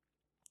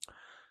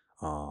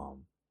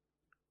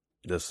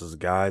 This is a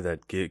guy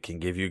that can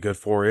give you a good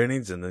 4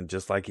 innings, and then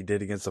just like he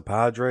did against the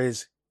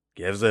Padres,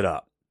 gives it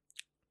up.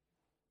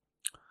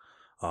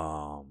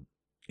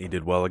 He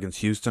did well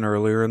against Houston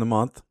earlier in the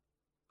month,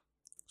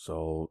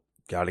 so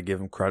got to give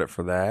him credit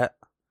for that.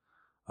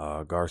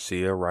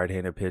 Garcia,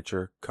 right-handed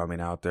pitcher, coming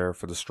out there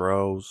for the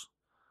Stros.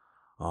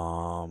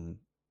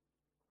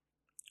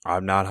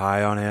 I'm not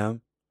high on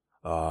him.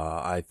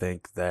 I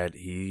think that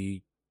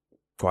he,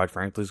 quite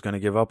frankly, is going to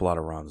give up a lot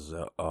of runs.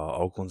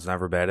 Oakland's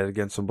never batted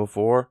against him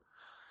before.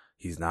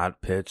 He's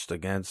not pitched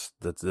against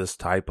this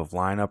type of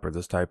lineup or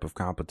this type of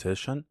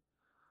competition.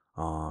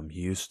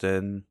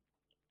 Houston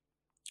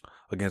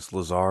against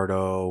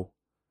Luzardo.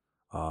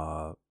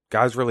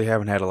 Guys really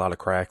haven't had a lot of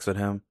cracks at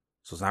him,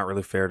 so it's not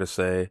really fair to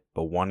say.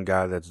 But one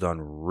guy that's done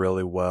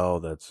really well,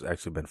 that's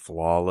actually been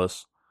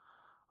flawless,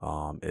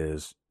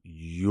 is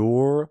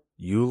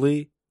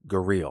Yuli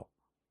Gurriel.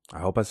 I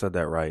hope I said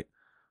that right.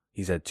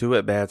 He's had 2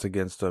 at-bats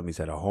against him. He's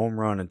had a home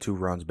run and 2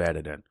 runs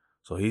batted in.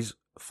 So he's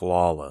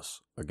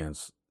flawless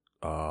against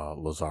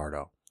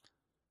Luzardo.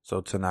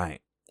 So tonight,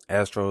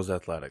 Astros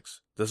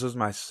Athletics. This is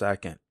my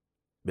second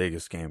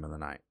biggest game of the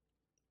night.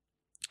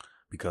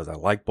 Because I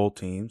like both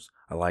teams.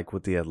 I like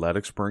what the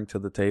Athletics bring to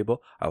the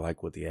table. I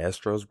like what the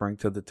Astros bring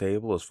to the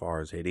table as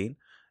far as hitting.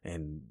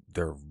 And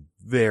they're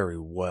very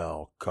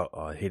well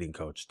hitting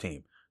coach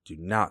team. Do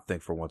not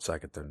think for 1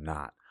 second they're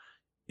not.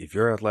 If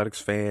you're an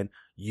Athletics fan,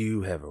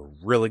 you have a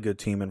really good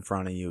team in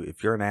front of you.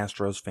 If you're an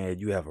Astros fan,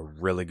 you have a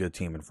really good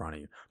team in front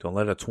of you. Don't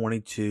let a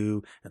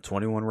 22-21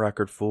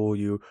 record fool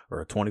you or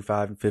a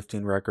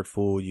 25-15 record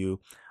fool you.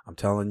 I'm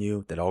telling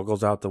you, that all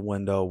goes out the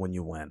window when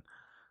you win.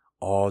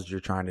 All you're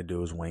trying to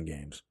do is win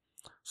games.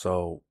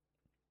 So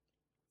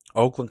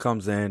Oakland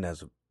comes in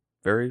as a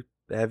very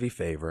heavy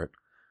favorite,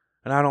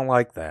 and I don't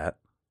like that.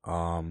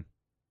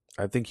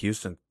 I think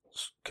Houston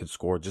can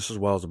score just as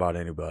well as about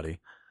anybody.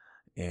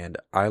 And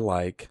I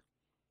like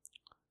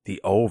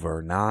the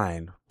over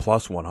 9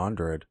 plus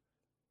 100.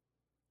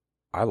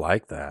 I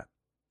like that.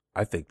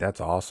 I think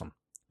that's awesome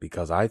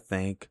because I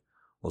think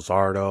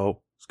Luzardo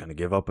is going to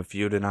give up a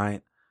few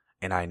tonight,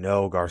 and I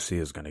know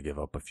Garcia is going to give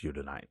up a few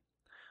tonight.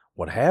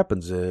 What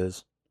happens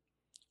is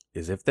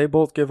if they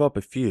both give up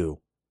a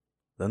few,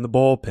 then the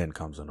bullpen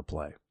comes into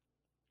play.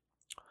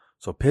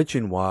 So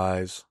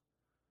pitching-wise,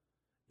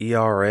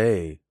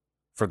 ERA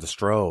for the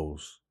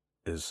Stros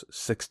is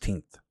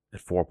 16th at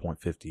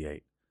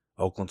 4.58.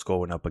 Oakland's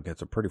going up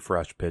against a pretty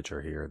fresh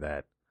pitcher here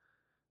that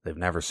they've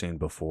never seen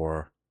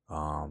before.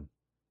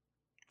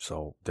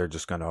 So they're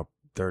just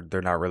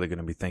they're not really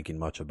gonna be thinking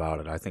much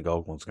about it. I think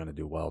Oakland's gonna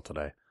do well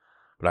today,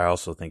 but I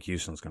also think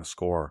Houston's gonna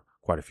score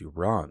quite a few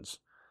runs.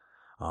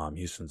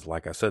 Houston's,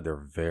 like I said, they're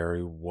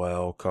very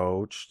well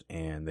coached,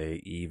 and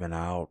they even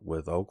out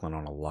with Oakland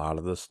on a lot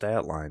of the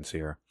stat lines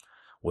here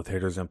with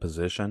hitters in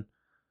position.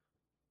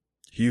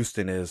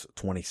 Houston is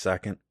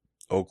 22nd.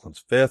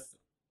 Oakland's 5th.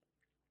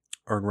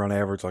 Earned run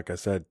average, like I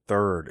said,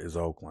 3rd is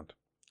Oakland.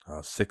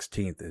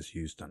 16th is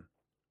Houston.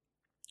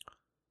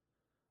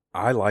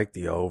 I like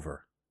the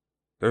over.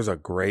 There's a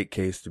great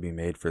case to be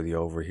made for the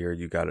over here.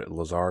 You got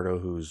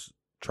Luzardo, who's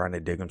trying to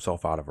dig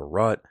himself out of a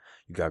rut.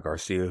 You got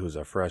Garcia, who's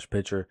a fresh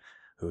pitcher,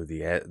 who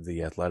the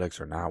Athletics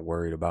are not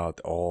worried about.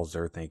 All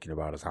they're thinking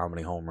about is how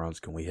many home runs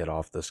can we hit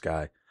off this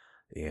guy.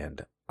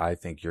 And I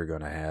think you're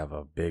going to have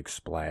a big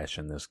splash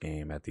in this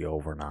game at the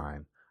over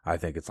 9. I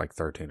think it's like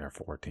 13 or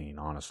 14,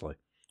 honestly,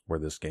 where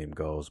this game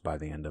goes by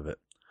the end of it.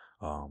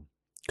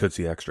 Could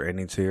see extra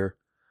innings here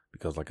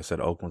because, like I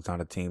said, Oakland's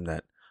not a team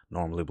that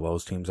normally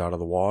blows teams out of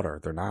the water.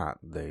 They're not.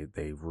 They've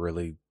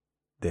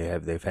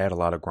had a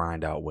lot of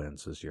grind out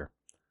wins this year.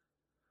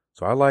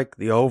 So I like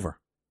the over.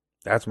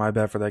 That's my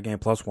bet for that game.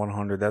 Plus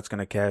 100. That's going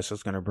to cash.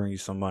 That's going to bring you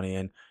some money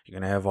in. You're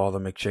going to have all the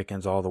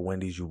McChickens, all the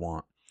Wendy's you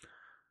want.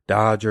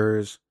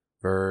 Dodgers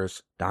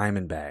versus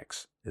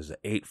Diamondbacks is an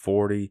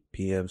 8:40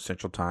 p.m.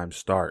 Central Time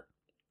start.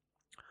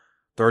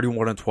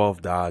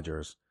 31-12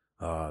 Dodgers.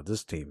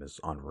 This team is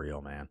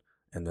unreal, man.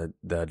 And the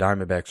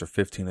Diamondbacks are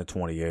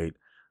 15-28.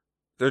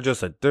 They're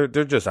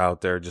just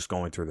out there just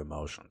going through the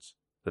motions.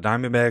 The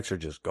Diamondbacks are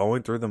just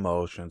going through the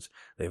motions.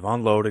 They've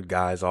unloaded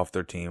guys off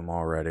their team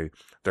already.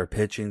 Their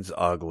pitching's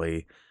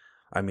ugly.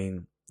 I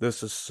mean,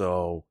 this is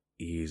so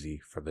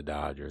easy for the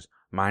Dodgers.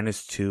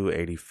 Minus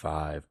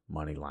 285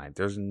 money line.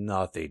 There's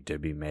nothing to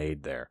be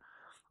made there.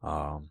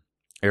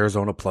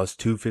 Arizona plus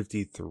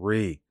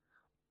 253.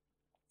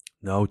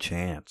 No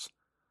chance.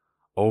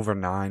 Over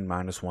 9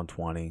 minus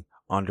 120.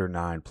 Under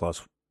 9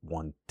 plus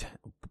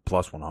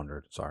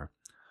 100. Sorry.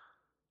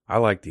 I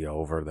like the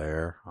over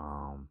there.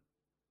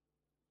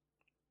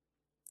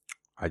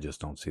 I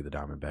just don't see the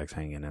Diamondbacks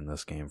hanging in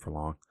this game for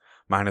long.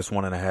 Minus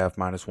 1.5,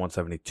 minus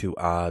 172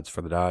 odds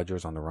for the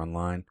Dodgers on the run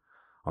line.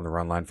 On the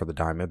run line for the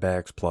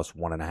Diamondbacks, plus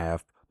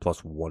 1.5,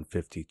 plus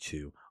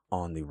 152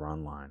 on the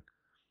run line.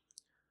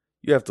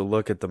 You have to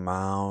look at the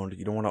mound.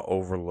 You don't want to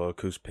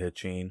overlook who's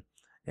pitching.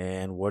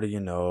 And what do you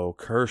know?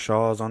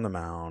 Kershaw's on the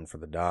mound for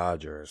the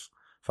Dodgers.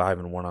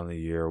 5-1 on the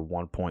year,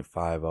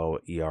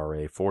 1.50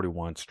 ERA,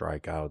 41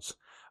 strikeouts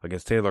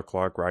against Taylor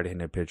Clark,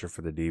 right-handed pitcher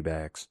for the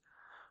D-backs,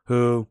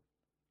 who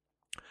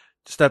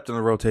stepped in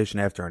the rotation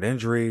after an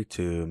injury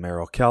to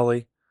Merrill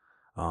Kelly.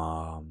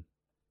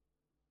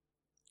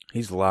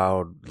 He's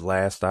allowed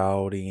last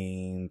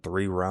outing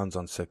 3 runs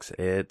on 6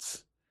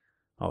 hits.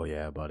 Oh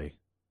yeah, buddy.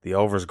 The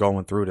over's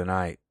going through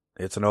tonight.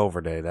 It's an over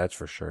day, that's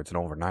for sure. It's an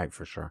overnight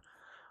for sure.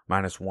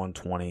 Minus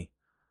 120,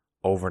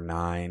 over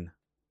 9.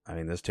 I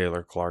mean, this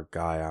Taylor Clark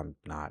guy, I'm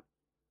not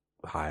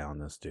high on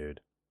this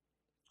dude.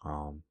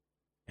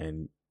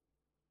 And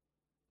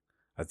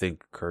I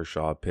think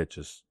Kershaw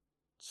pitches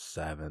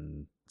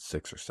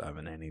 6 or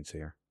 7 innings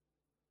here.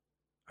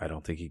 I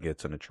don't think he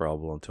gets into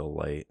trouble until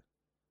late.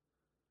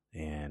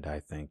 And I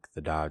think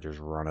the Dodgers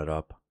run it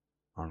up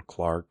on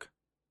Clark.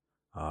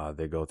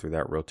 They go through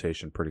that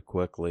rotation pretty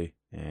quickly,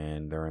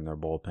 and they're in their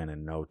bullpen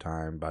in no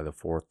time. By the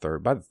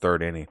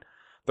third inning,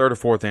 third or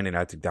fourth inning,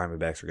 I think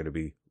Diamondbacks are going to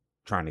be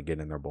trying to get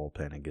in their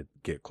bullpen and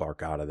get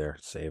Clark out of there,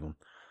 save him.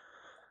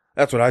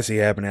 That's what I see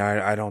happening.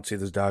 I don't see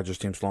this Dodgers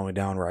team slowing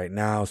down right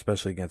now,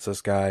 especially against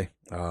this guy.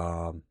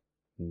 And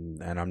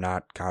I'm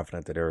not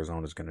confident that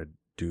Arizona's going to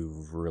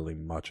do really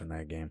much in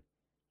that game.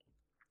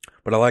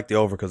 But I like the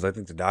over because I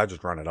think the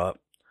Dodgers run it up.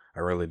 I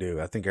really do.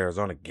 I think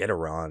Arizona get a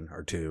run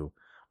or two.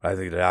 But I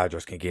think the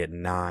Dodgers can get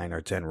 9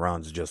 or 10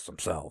 runs just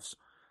themselves.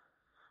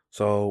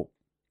 So,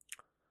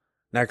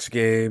 next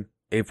game,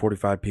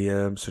 8:45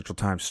 p.m. Central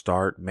Time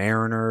start.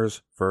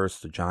 Mariners versus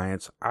the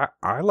Giants.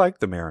 I like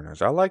the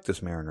Mariners. I like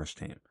this Mariners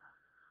team.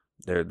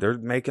 They're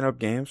making up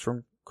games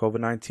from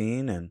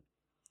COVID-19, and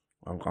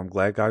I'm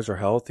glad guys are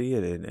healthy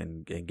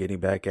and getting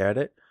back at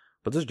it.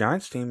 But this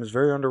Giants team is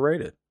very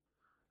underrated.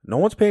 No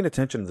one's paying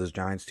attention to this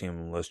Giants team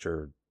unless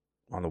you're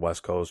on the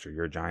West Coast or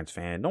you're a Giants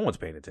fan. No one's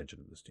paying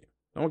attention to this team.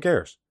 No one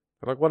cares.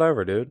 They're like,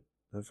 whatever, dude.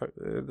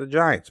 The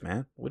Giants,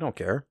 man. We don't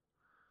care.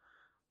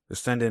 They're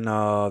sending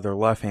their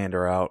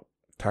left-hander out,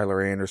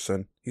 Tyler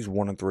Anderson. He's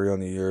 1-3 on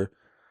the year.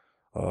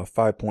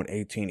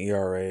 5.18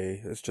 ERA.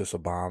 It's just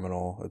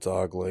abominable. It's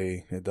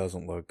ugly. It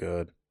doesn't look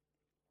good.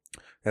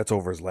 That's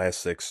over his last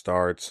 6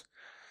 starts.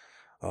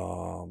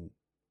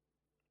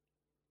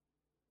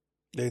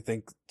 They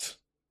think,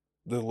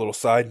 the little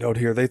side note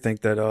here, they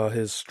think that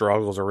his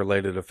struggles are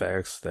related to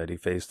facts that he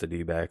faced the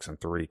D-backs in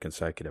 3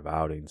 consecutive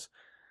outings.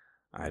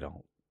 I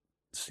don't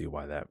see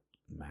why that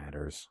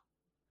matters.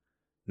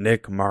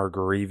 Nick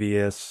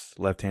Margarivius,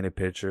 left-handed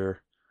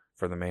pitcher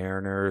for the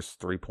Mariners,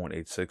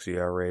 3.86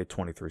 ERA,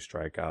 23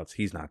 strikeouts.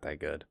 He's not that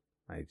good.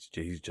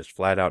 He's just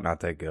flat out not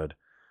that good.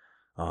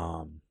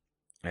 And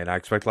I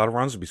expect a lot of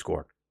runs to be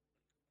scored.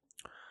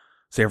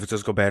 San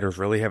Francisco batters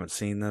really haven't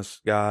seen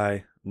this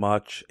guy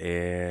much,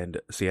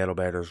 and Seattle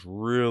batters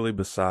really,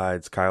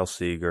 besides Kyle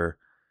Seager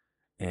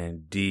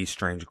and D.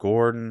 Strange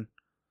Gordon,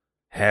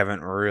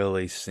 haven't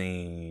really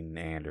seen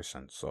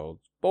Anderson. So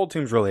both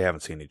teams really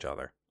haven't seen each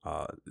other.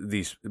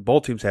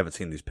 Both teams haven't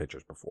seen these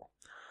pitchers before.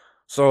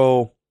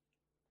 So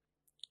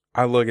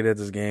I look at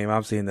this game,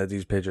 I'm seeing that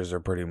these pitchers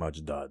are pretty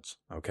much duds.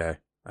 Okay,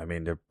 I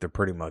mean they're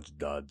pretty much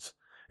duds.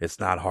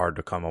 It's not hard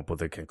to come up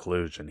with a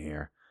conclusion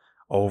here.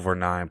 Over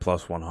 9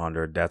 plus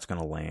 100, that's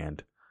gonna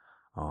land.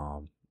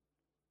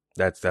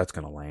 That's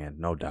gonna land,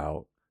 no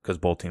doubt, because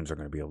both teams are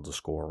gonna be able to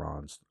score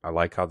runs. I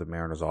like how the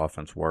Mariners'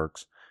 offense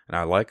works, and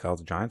I like how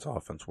the Giants'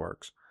 offense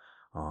works.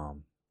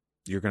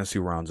 You're gonna see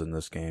runs in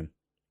this game.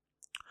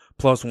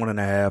 Plus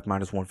 1.5,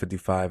 minus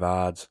 155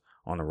 odds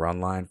on the run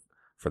line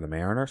for the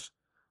Mariners.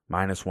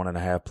 Minus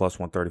 1.5, plus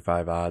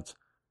 135 odds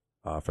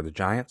for the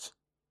Giants.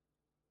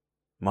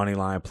 Money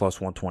line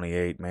plus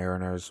 128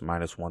 Mariners,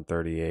 minus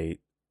 138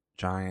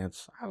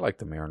 Giants. I like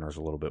the Mariners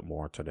a little bit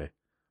more today.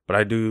 But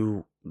I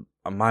do,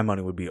 my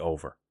money would be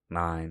over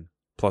 9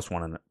 plus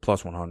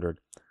 100.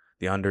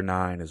 The under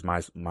 9 is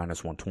minus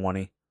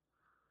 120.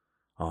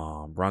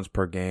 Runs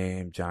per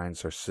game,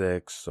 Giants are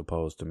 6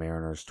 opposed to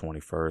Mariners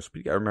 21st. But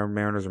you gotta remember,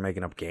 Mariners are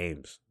making up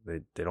games.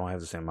 They don't have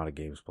the same amount of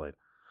games played.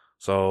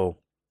 So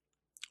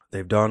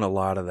they've done a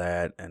lot of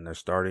that, and they're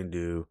starting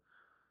to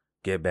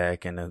get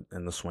back in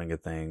the swing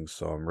of things.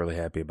 So I'm really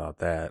happy about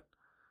that.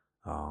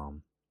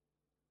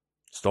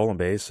 Stolen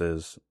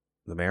bases,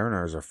 the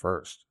Mariners are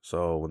first.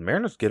 So when the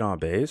Mariners get on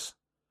base,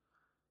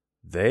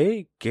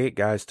 they get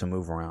guys to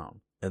move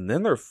around. And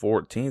then they're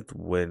 14th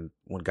when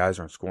guys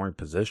are in scoring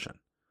position.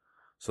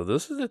 So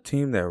this is a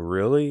team that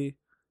really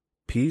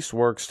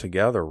pieceworks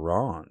together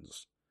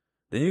runs.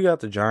 Then you got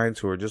the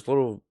Giants, who are just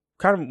little,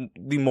 kind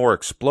of the more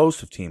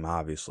explosive team,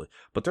 obviously.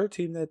 But they're a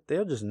team that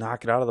they'll just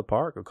knock it out of the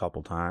park a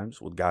couple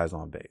times with guys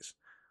on base.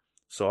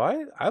 So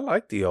I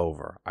like the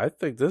over. I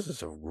think this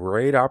is a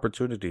great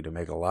opportunity to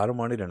make a lot of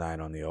money tonight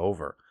on the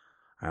over.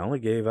 I only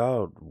gave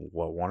out,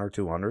 1 or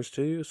 2 unders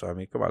to you? So, I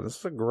mean, come on, this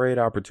is a great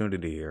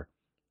opportunity here.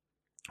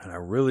 And I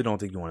really don't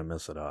think you want to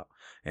miss it up.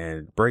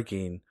 And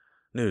breaking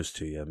news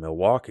to you,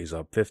 Milwaukee's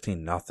up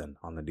 15-0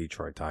 on the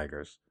Detroit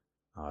Tigers.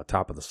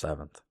 Top of the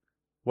 7th.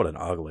 What an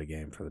ugly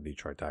game for the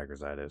Detroit Tigers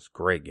that is.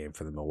 Great game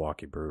for the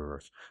Milwaukee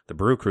Brewers. The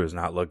Brew Crew has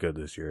not looked good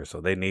this year,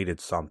 so they needed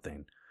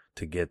something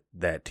to get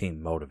that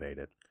team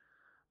motivated.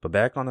 But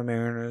back on the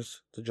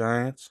Mariners, the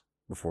Giants,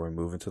 before we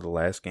move into the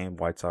last game,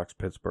 White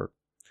Sox-Pittsburgh.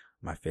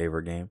 My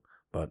favorite game,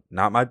 but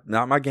not my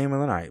game of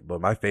the night, but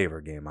my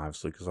favorite game,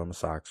 obviously, because I'm a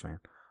Sox fan,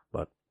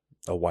 but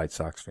a White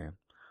Sox fan.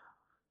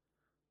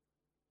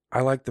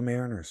 I like the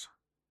Mariners.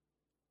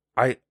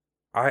 I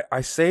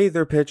say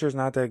their pitcher's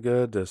not that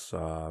good. This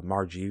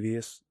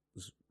Margarivius,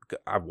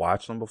 I've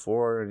watched him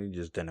before, and he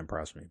just didn't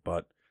impress me.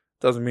 But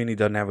doesn't mean he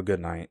doesn't have a good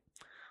night.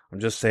 I'm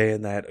just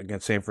saying that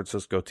against San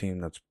Francisco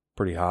team that's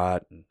pretty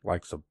hot and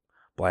likes to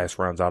blast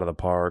runs out of the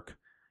park.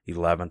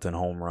 11th in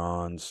home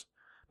runs,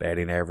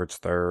 batting average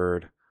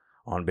 3rd,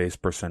 on base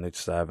percentage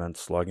 7th,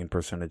 slugging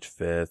percentage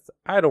 5th.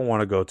 I don't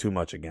want to go too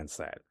much against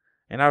that.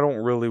 And I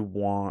don't really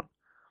want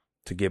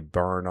to get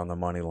burned on the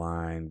money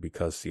line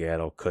because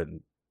Seattle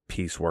couldn't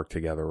piecework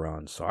together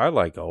runs. So I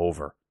like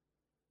over.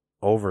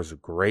 Over is a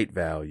great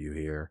value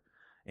here.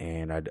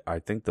 And I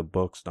think the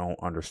books don't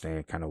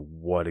understand kind of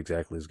what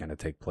exactly is going to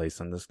take place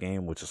in this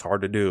game, which is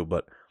hard to do.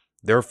 But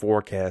they're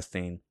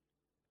forecasting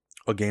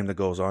a game that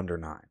goes under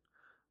 9,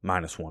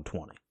 minus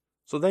 120.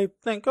 So they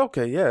think,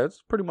 okay, yeah,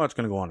 it's pretty much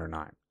going to go under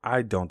 9.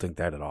 I don't think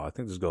that at all. I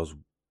think this goes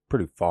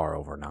pretty far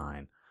over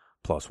 9,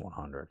 plus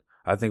 100.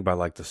 I think by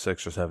like the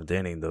 6th or 7th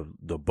inning,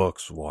 the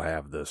books will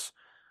have this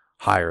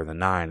higher than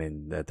 9,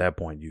 and at that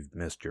point, you've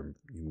missed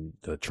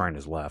the train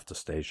has left the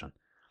station.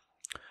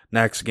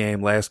 Next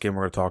game, last game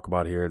we're going to talk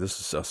about here. This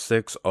is a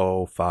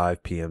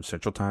 6:05 p.m.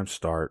 Central Time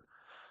start.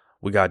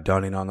 We got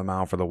Dunning on the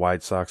mound for the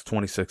White Sox,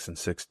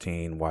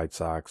 26-16 White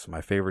Sox.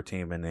 My favorite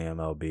team in the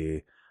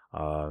MLB.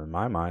 In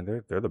my mind,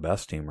 they're the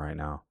best team right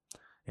now.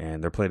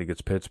 And they're playing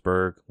against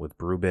Pittsburgh with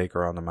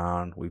Brubaker on the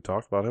mound. We've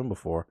talked about him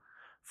before.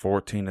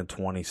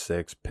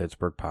 14-26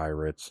 Pittsburgh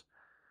Pirates.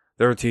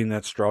 They're a team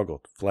that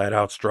struggled, flat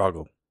out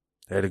struggled.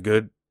 They had a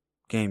good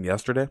game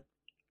yesterday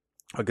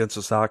against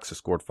the Sox. They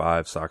scored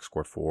 5, Sox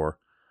scored 4.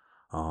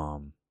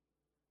 And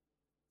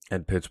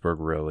Pittsburgh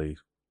really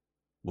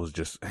was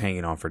just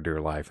hanging on for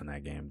dear life in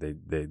that game.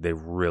 They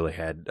really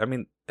had, I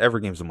mean,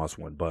 every game's a must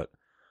win, but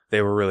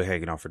they were really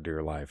hanging on for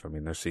dear life. I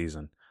mean, their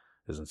season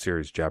is in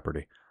serious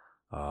jeopardy.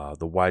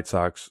 The White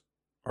Sox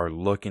are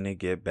looking to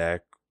get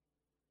back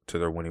to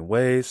their winning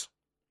ways,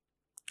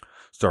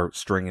 start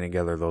stringing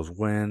together those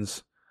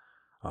wins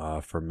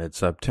for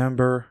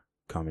mid-September,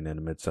 coming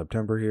into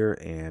mid-September here,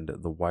 and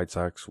the White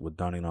Sox with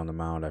Dunning on the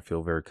mound, I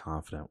feel very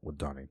confident with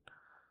Dunning.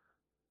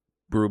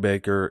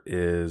 Brubaker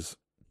it's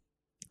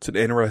an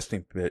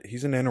interesting bit.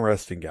 He's an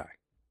interesting guy,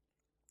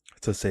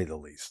 to say the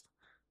least.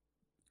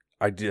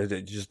 I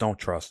just don't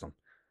trust him.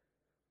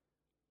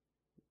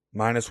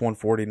 Minus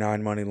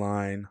 149 money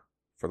line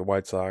for the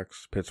White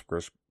Sox.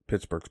 Pittsburgh's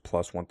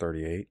plus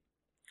 138.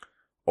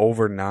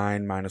 Over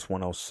 9, minus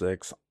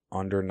 106.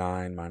 Under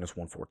 9, minus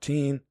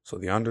 114. So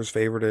the under's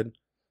favorited.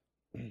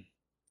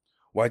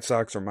 White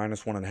Sox are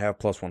minus 1.5,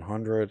 plus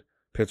 100.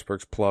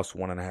 Pittsburgh's plus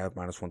 1.5,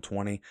 minus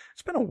 120.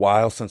 It's been a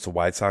while since the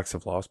White Sox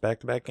have lost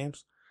back-to-back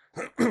games,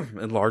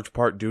 in large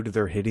part due to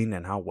their hitting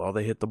and how well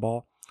they hit the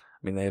ball. I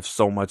mean, they have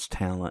so much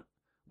talent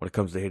when it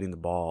comes to hitting the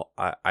ball.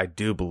 I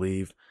do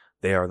believe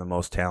they are the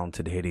most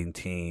talented hitting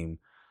team,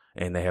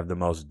 and they have the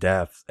most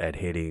depth at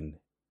hitting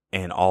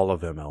in all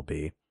of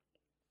MLB.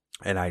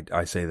 And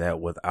I say that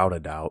without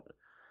a doubt.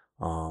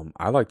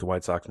 I like the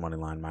White Sox money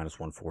line minus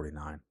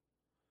 149.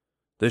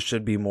 This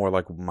should be more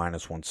like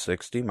minus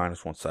 160,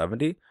 minus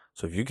 170.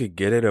 So if you could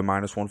get it at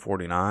minus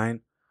 149,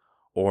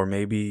 or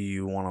maybe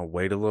you want to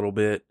wait a little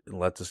bit and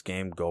let this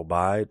game go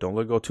by. Don't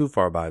let it go too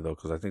far by, though,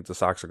 because I think the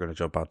Sox are going to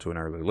jump out to an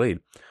early lead.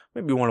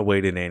 Maybe you want to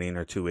wait an inning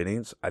or 2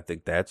 innings. I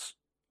think that's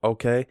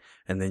okay.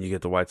 And then you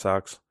get the White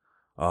Sox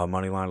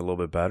money line a little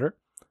bit better.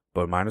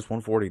 But minus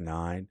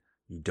 149,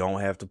 you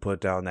don't have to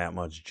put down that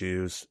much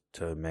juice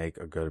to make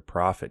a good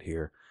profit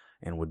here.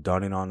 And with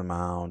Dunning on the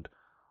mound,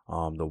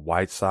 the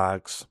White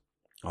Sox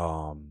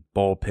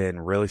bullpen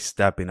really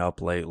stepping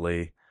up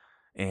lately,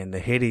 and the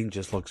hitting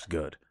just looks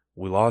good.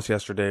 We lost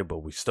yesterday, but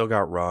we still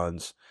got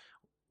runs.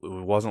 It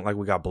wasn't like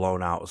we got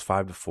blown out. It was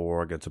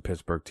 5-4 against a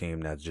Pittsburgh team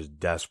that's just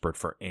desperate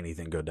for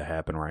anything good to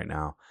happen right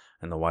now.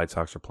 And the White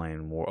Sox are playing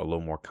a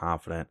little more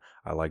confident.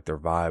 I like their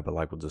vibe. I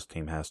like what this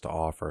team has to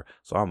offer.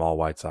 So I'm all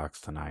White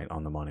Sox tonight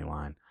on the money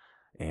line.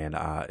 And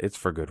it's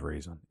for good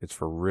reason. It's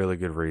for really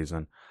good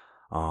reason.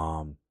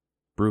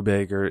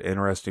 Brubaker,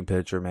 interesting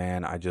pitcher,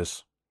 man.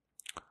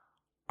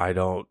 I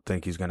don't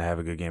think he's going to have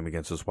a good game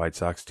against this White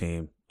Sox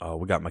team.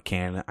 We got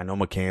McCann. I know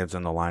McCann's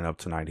in the lineup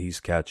tonight.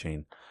 He's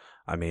catching.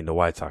 I mean, the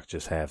White Sox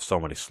just have so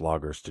many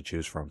sluggers to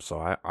choose from.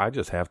 So I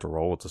just have to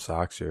roll with the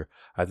Sox here.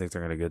 I think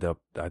they're going to get up.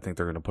 I think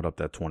they're going to put up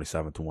that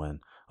 27th win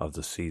of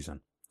the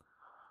season.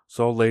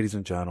 So, ladies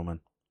and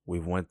gentlemen,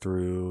 we've went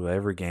through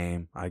every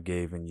game. I've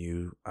given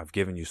you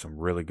some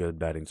really good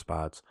betting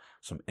spots,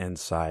 some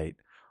insight,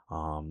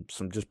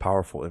 some just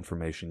powerful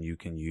information you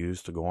can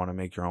use to go on and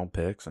make your own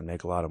picks and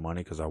make a lot of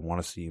money, because I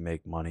want to see you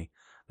make money.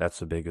 That's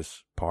the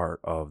biggest part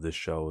of this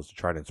show, is to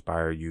try to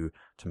inspire you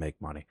to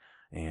make money.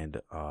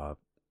 And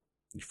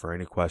for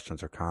any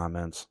questions or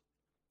comments,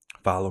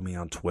 follow me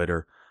on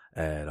Twitter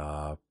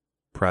at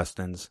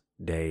Preston's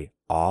Day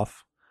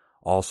Off.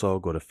 Also,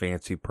 go to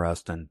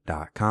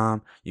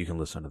fancypreston.com. You can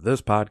listen to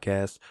this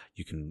podcast.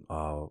 You can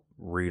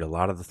read a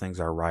lot of the things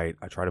I write.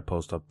 I try to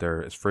post up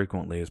there as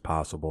frequently as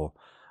possible.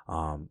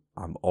 I'm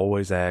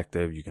always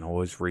active. You can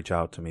always reach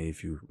out to me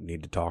if you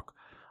need to talk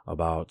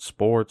about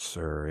sports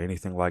or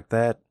anything like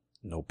that.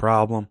 No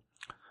problem.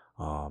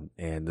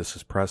 And this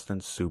is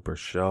Preston's Super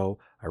Show.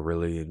 I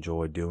really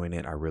enjoy doing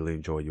it. I really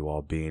enjoy you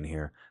all being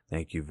here.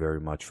 Thank you very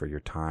much for your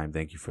time.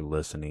 Thank you for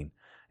listening.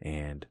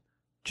 And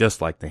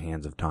just like the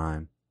hands of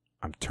time,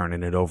 I'm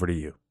turning it over to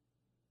you.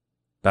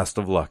 Best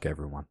of luck,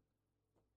 everyone.